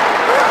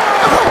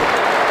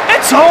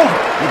 It's over.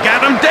 You got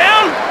him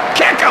down?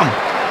 Kick him.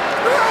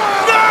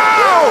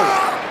 No!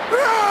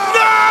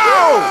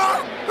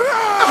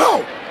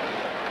 No!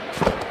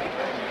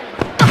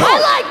 I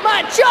like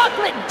my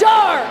chocolate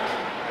dark!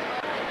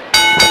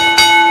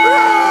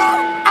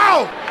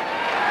 Ow!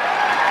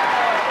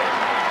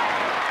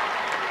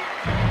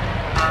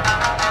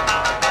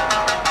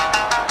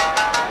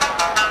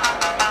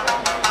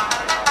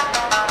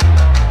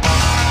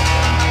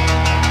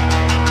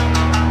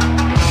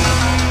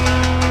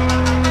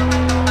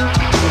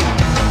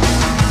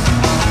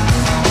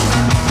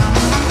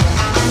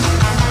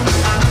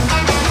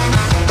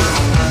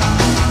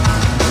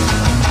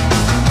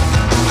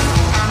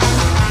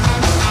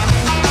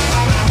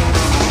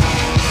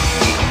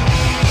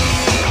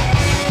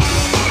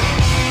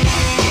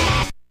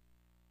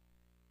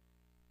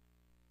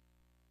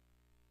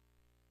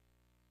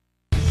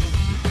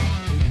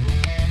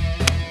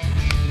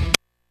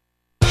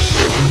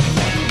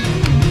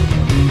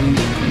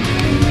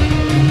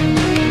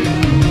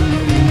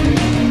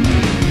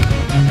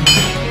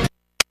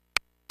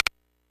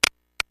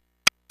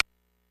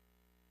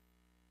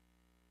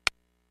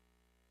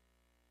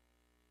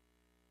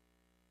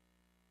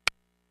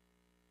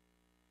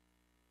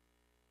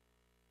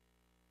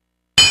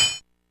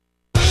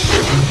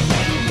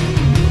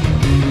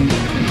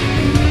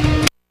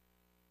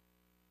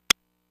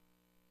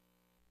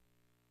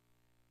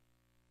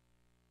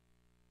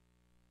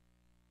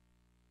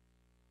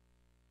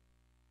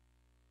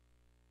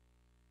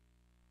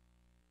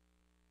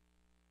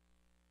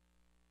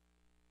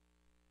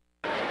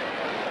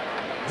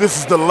 This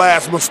is the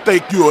last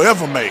mistake you'll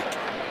ever make.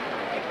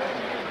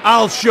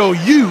 I'll show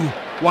you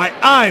why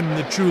I'm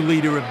the true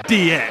leader of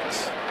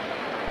DX.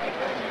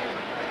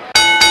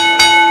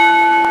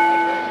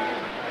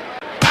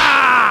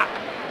 Ah!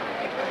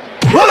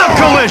 What a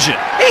collision!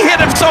 He hit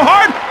him so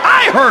hard,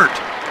 I hurt!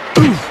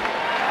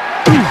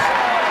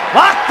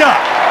 Locked up!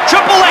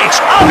 Triple H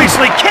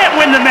obviously can't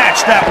win the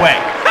match that way!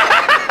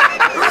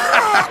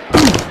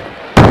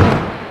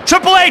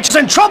 Triple H is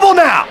in trouble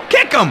now!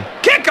 Kick him!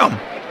 Kick him!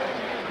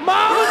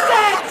 Mom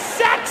said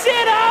sex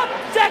it up,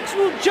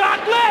 sexual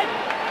chocolate!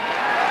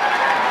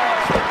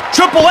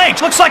 Triple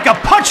H looks like a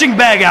punching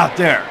bag out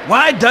there!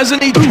 Why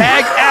doesn't he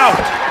tag out?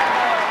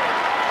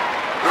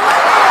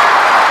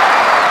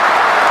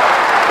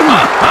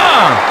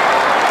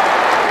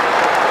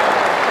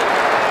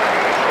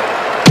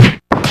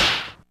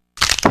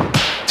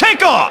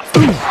 Take off!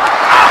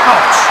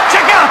 Ouch!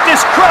 Check out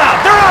this crowd!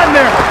 They're on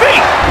their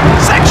feet!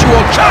 Sexual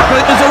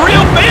chocolate is a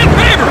real fan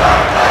favorite!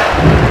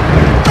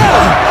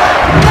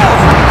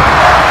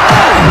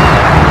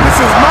 This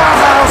is my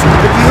house.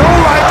 If you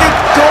don't like it,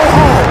 go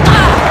home.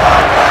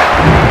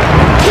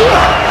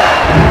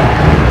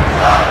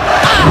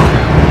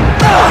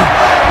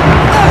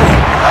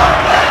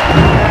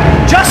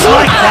 Just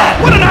like that!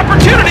 What an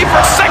opportunity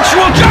for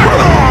sexual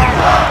chocolate!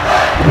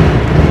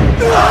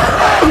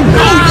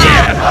 Oh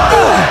yeah!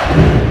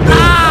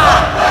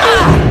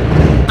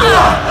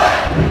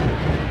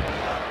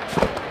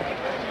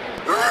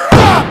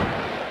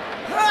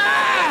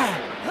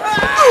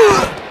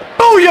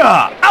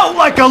 Booyah! Out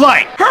like a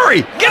light!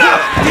 Hurry! Get up!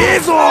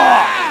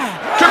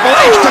 Triple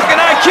H took an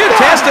IQ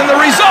test and the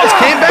results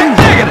came back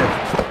negative.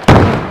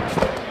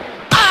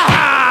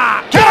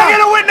 Can I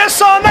get a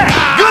witness on that?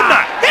 Good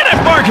night! Hit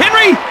it, Mark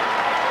Henry!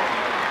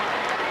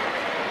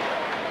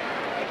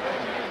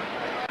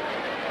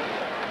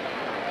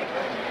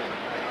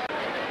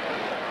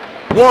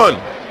 One,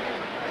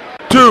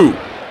 two,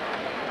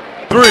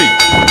 three.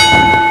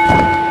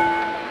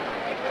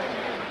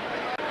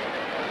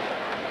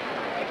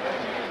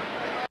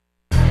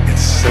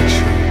 It's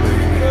sexual,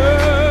 baby.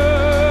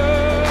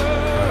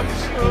 Right.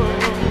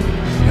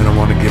 And I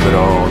want to give it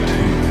all to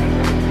you.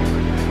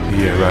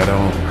 Yeah, right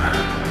on.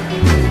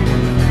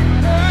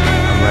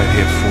 I'm right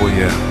here for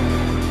you.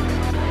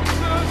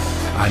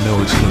 I know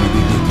it's gonna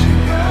be good to you.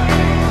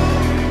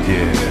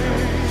 Yeah.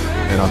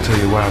 And I'll tell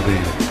you why,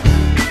 baby.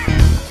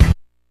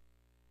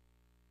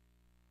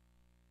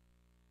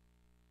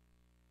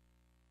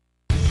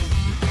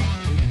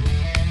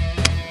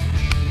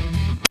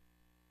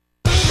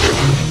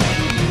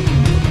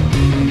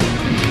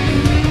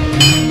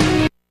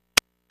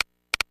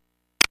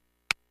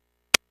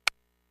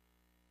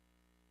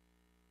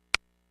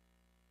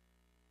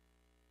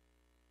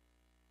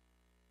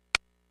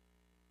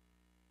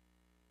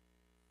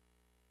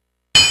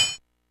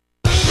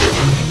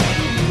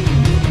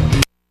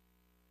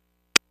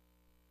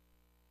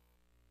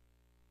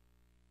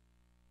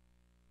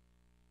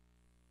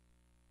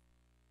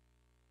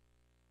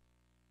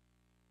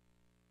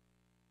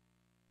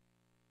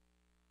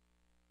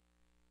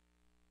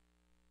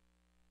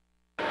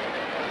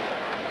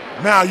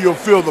 Now you'll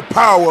feel the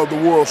power of the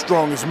world's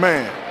strongest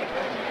man.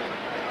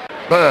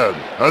 Man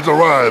has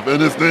arrived,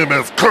 and his name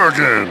is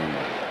Kurgan.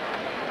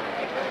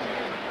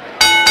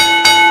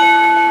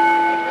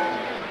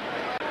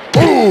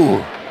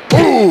 Ooh!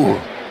 Ooh!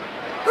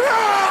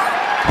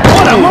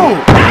 What a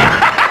move!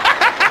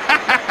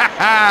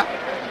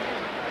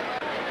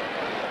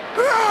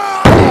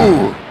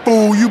 Ooh!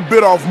 Fool, you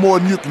bit off more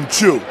than you can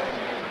chew.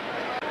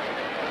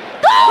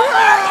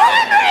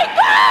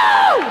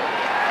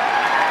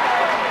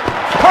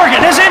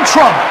 Kurgan is in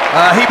trouble.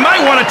 He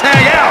might want to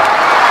tag out.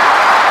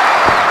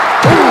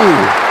 Ooh!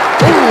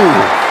 Ooh!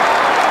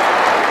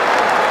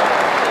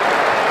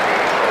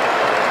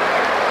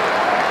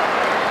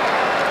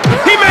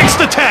 He makes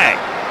the tag.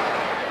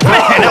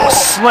 Man, that was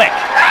slick.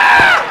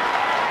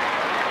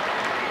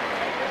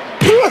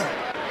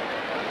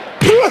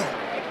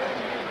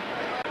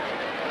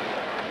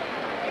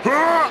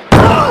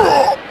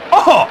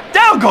 Oh,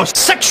 down goes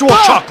sexual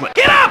chocolate.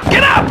 Get up,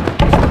 get up.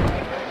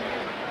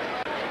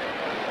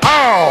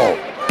 Ow!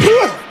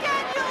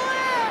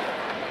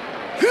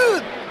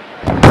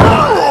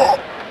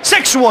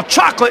 Sexual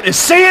chocolate is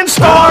seeing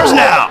stars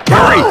now.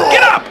 Hurry,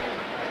 get up.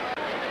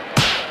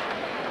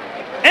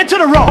 Into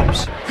the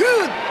ropes.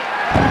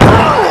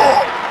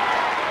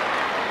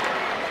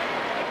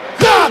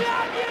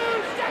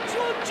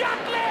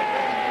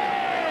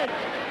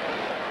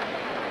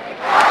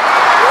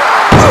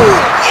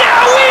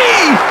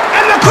 Yowee!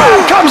 And the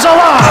crowd comes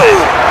alive.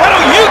 Why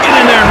don't you get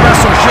in there and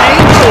wrestle,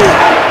 Shane?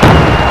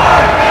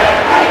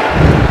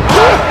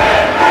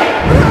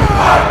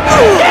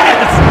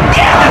 Yes!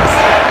 Yes!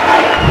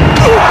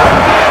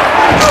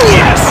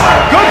 Yes!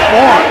 Good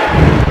form.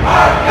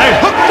 They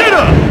hooked it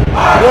up.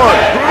 One,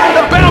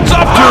 The bounce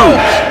off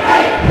toes.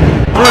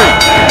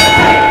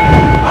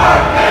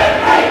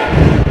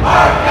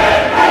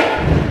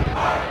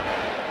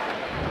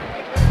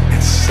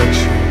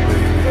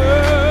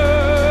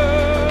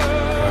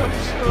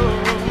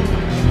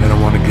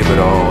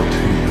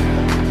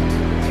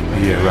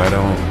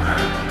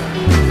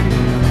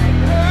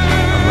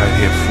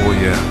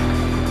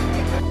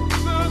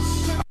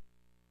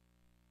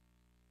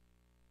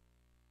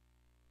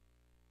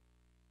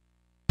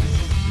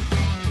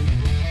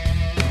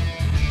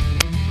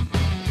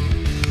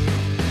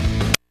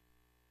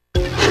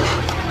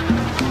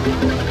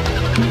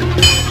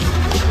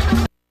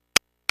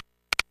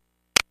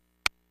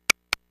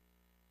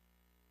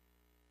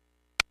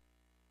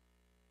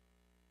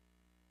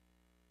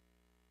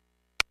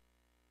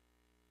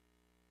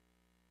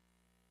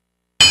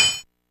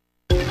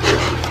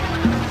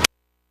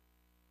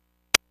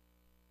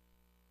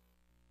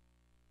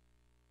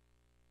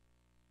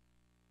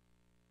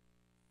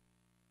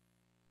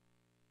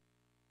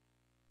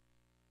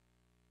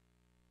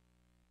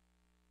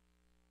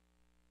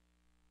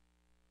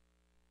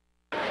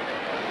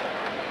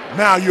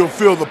 Now you'll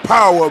feel the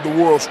power of the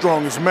world's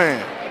strongest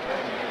man.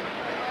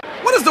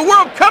 What does the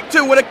world come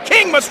to when a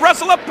king must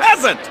wrestle a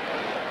peasant?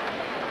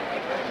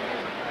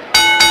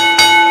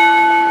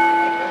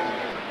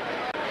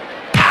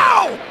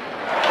 Ow!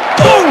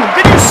 Boom!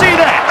 Did you see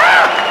that?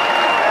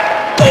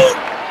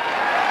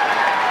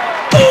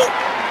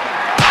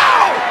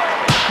 Ow!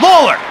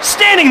 Lawler,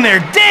 standing there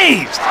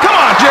dazed! Come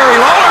on, Jerry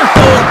Lawler!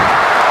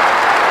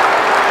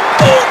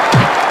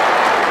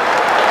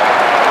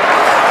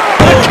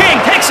 The king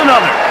takes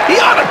another! He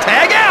ought to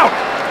tag out!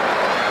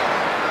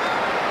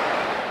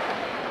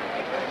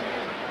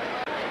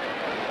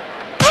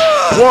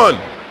 One,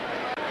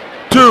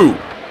 two,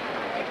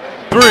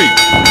 three.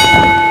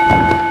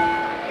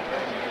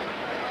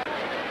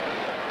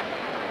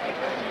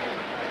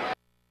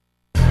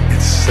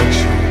 It's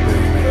sexual,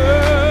 baby.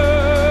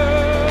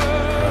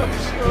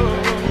 Christ.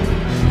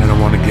 And I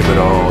want to give it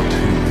all to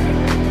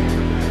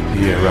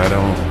you. Yeah, right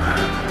on.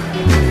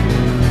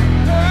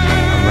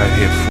 I'm right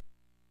here for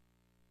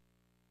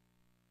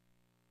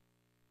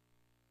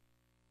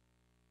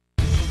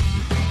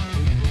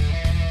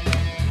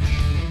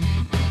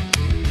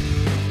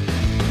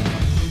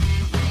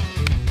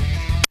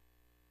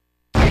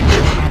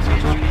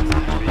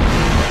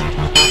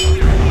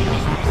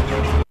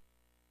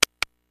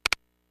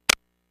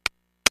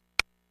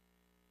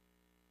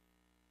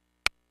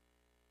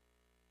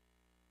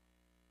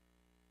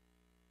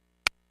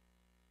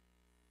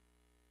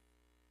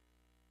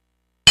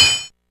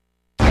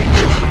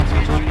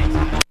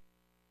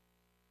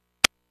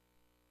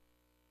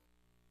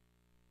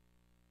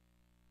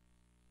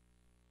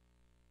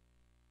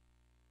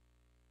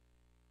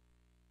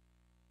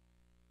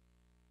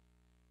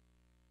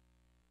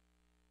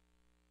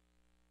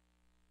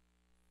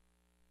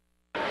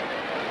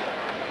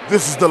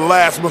This is the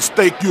last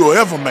mistake you'll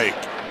ever make.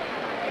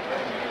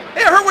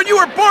 Hey, I heard when you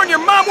were born your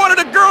mom wanted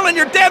a girl and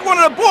your dad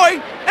wanted a boy,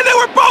 and they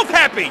were both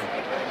happy!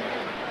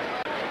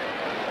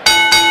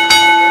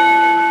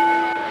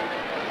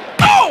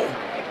 Oh!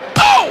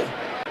 Oh!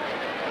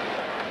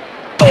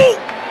 Oh!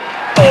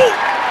 Oh!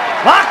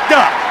 Locked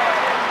up!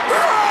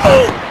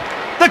 Oh!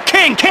 The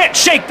king can't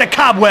shake the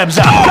cobwebs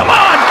out! Come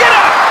on, get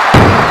up!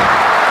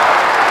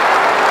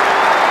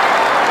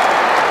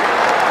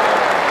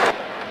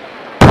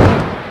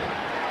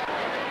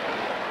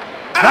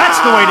 That's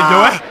the way to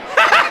do it!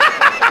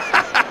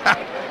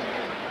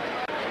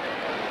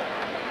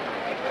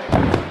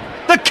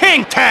 The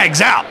king tags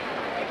out!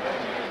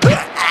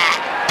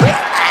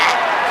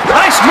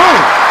 Nice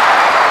move!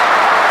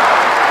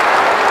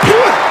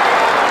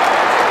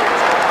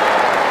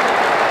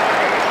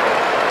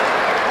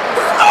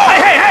 Hey,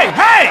 hey, hey,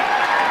 hey!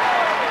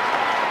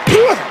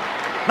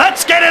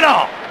 Let's get it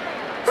on!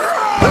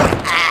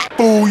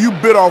 Fool, you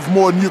bit off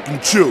more than you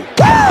can chew.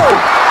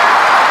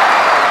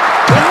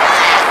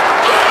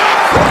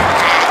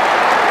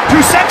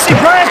 Too sexy,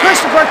 Brian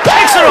Christopher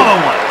takes another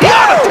one! He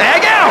ought to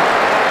tag out!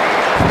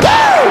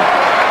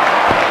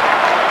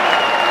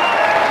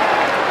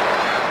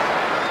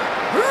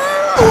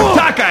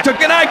 Taka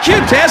took an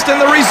IQ test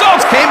and the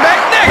results came back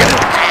negative.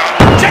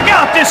 Check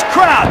out this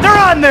crowd! They're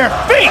on their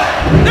feet!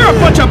 They're a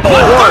bunch of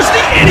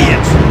bloodthirsty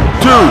idiots!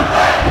 Two.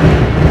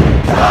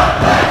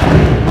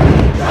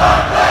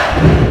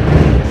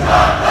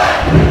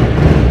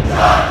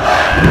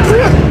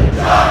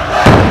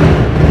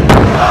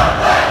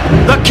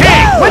 The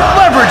king with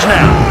leverage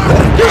now!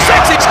 Too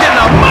sexy's getting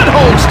a mud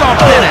hole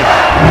stomped in it!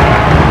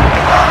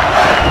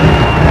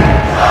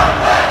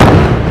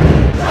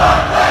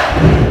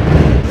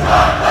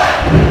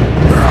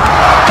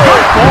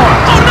 Good form!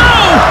 Oh no!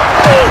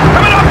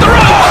 Coming off the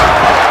ropes!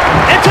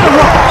 Into the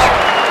ropes!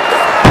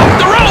 Off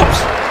the ropes!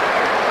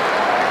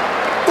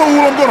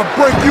 Fool, I'm gonna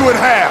break you in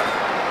half!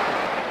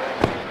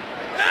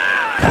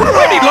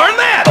 Where'd he learn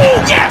that?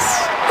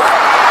 Yes!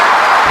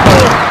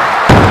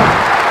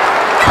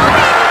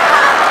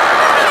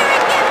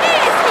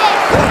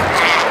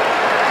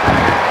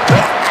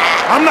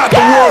 I'm not the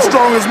world's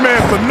strongest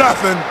man for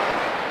nothing.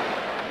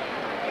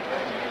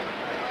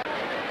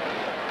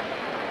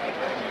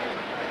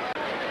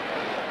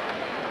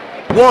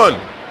 One,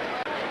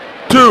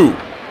 two,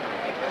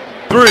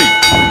 three.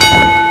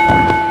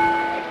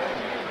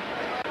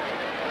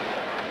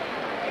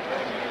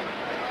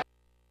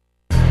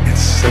 it's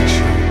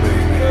sexual,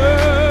 baby.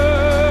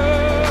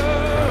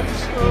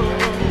 Christ.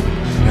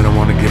 And I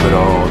want to give it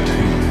all to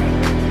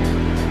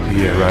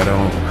you. Yeah, right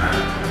on.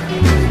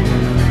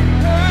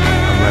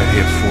 I'm right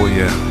here for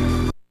you.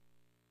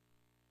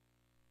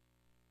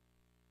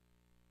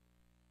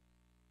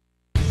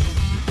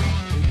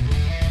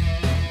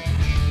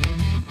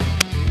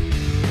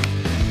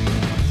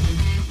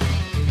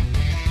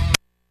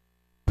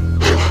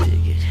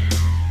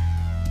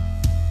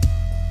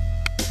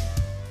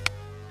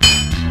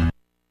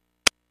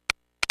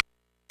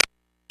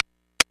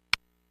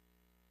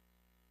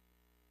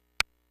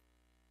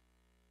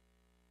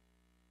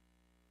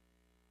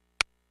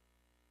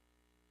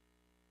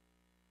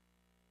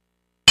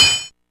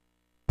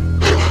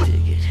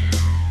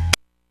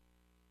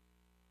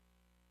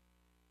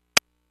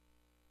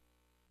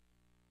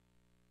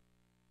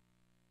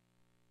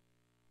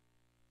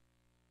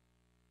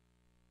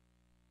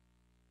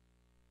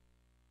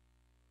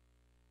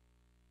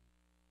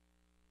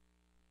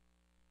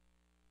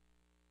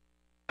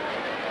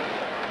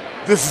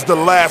 This is the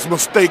last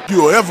mistake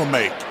you'll ever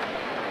make.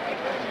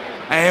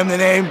 I am the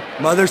name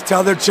mothers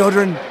tell their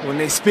children when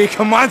they speak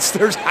of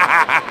monsters.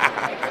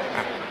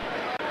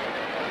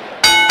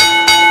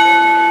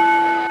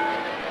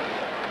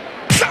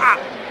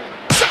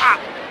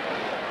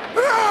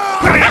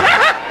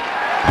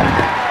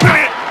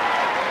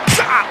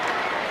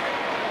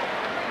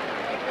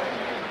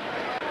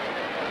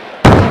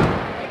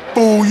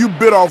 Fool, you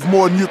bit off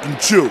more than you can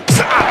chew.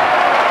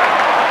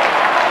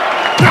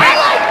 I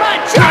like my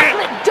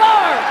chocolate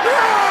dark!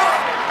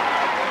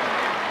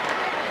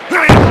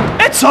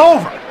 It's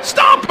over!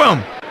 Stop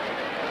them!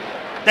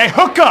 They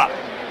hook up!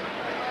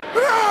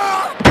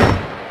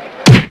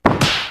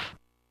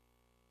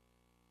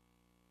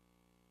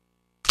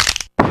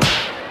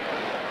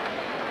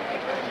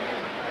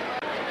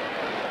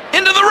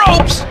 Into the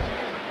ropes!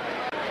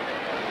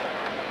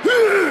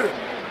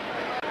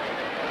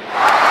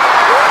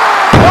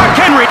 Mark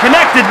Henry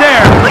connected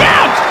there! Look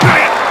out!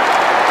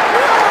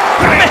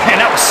 Man,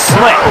 that was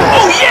slick!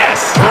 Oh, yes!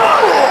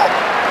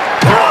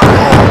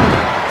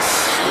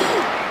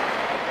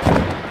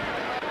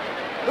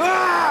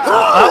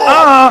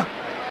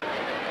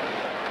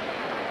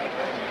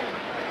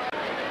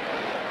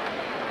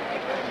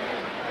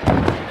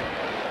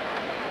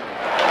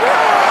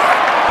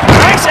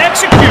 Nice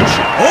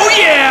execution! Oh,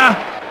 yeah!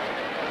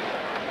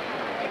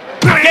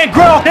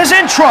 Gangrel is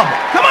in trouble!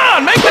 Come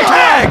on, make the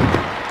tag!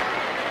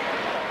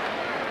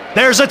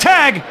 There's a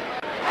tag!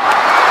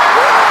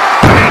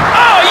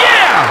 Oh,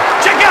 yeah!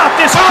 Check out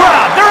this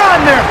crowd! They're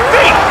on their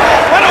feet!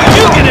 Why don't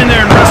you get in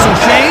there and wrestle,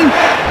 Shane?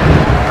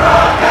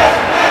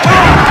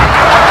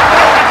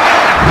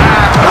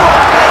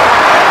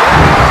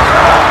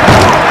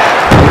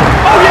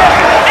 Oh,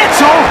 yeah!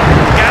 It's over!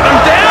 Got him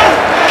down?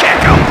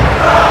 Kick him!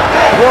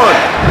 1,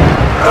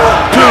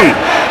 2,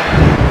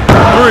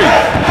 3.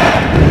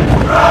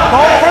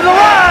 Ball for the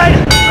ride!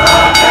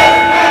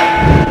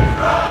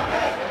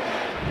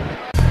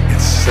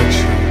 It's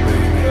sexual,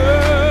 baby.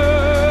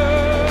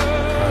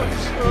 Right.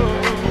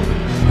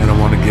 And I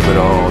want to give it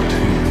all to you.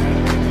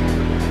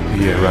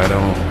 Yeah, right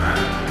on.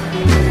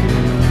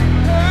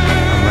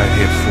 I'm right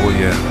here for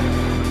you.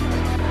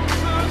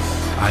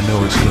 I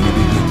know it's gonna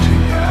be good to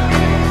you.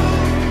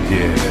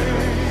 Yeah.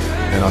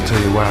 And I'll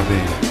tell you why,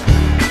 baby.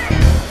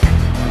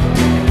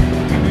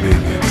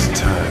 Baby, it's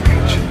time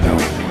that you know.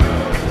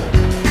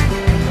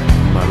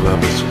 My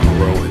love is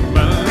growing.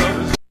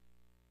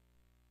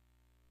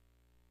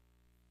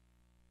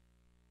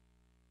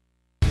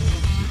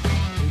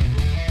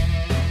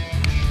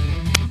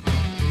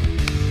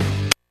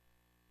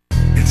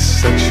 It's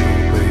sexual,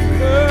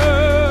 baby.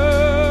 Right.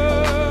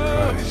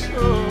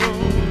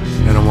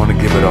 And I want to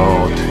give it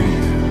all to you.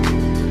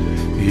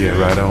 Yeah,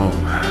 right on.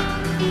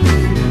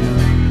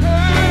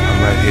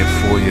 I'm right here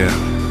for you.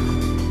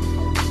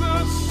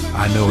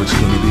 I know it's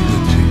gonna be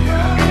good to you.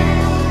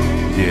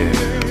 Yeah.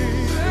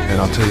 And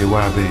I'll tell you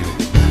why, baby.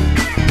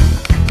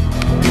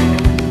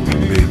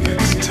 Baby,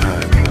 it's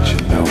time that you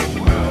know.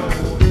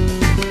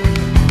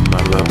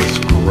 My love is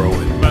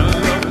growing.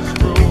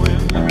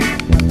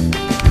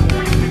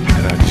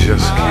 And I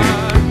just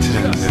can't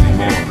pretend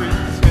anymore.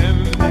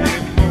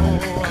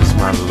 'Cause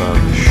my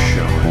love is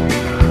showing.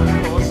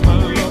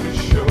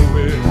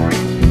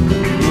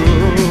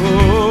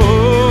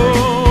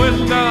 Oh,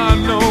 and I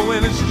know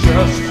when it's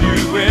just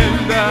you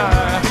and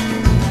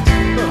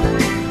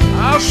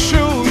I'll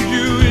show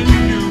you and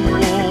you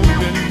won't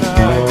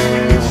deny.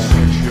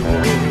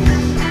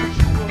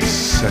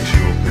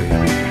 Sexual,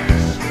 baby.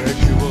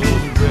 Sexual,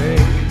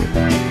 baby.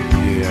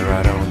 Yeah,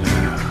 right on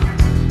now.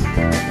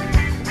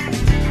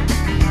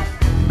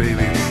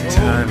 Baby, it's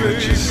time that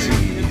you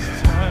see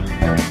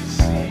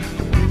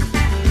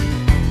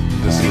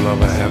this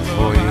love I have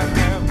for you.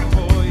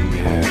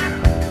 Yeah.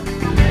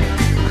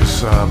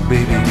 'Cause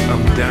baby,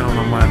 I'm down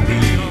on my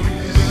knees.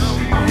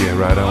 Yeah,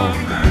 right on.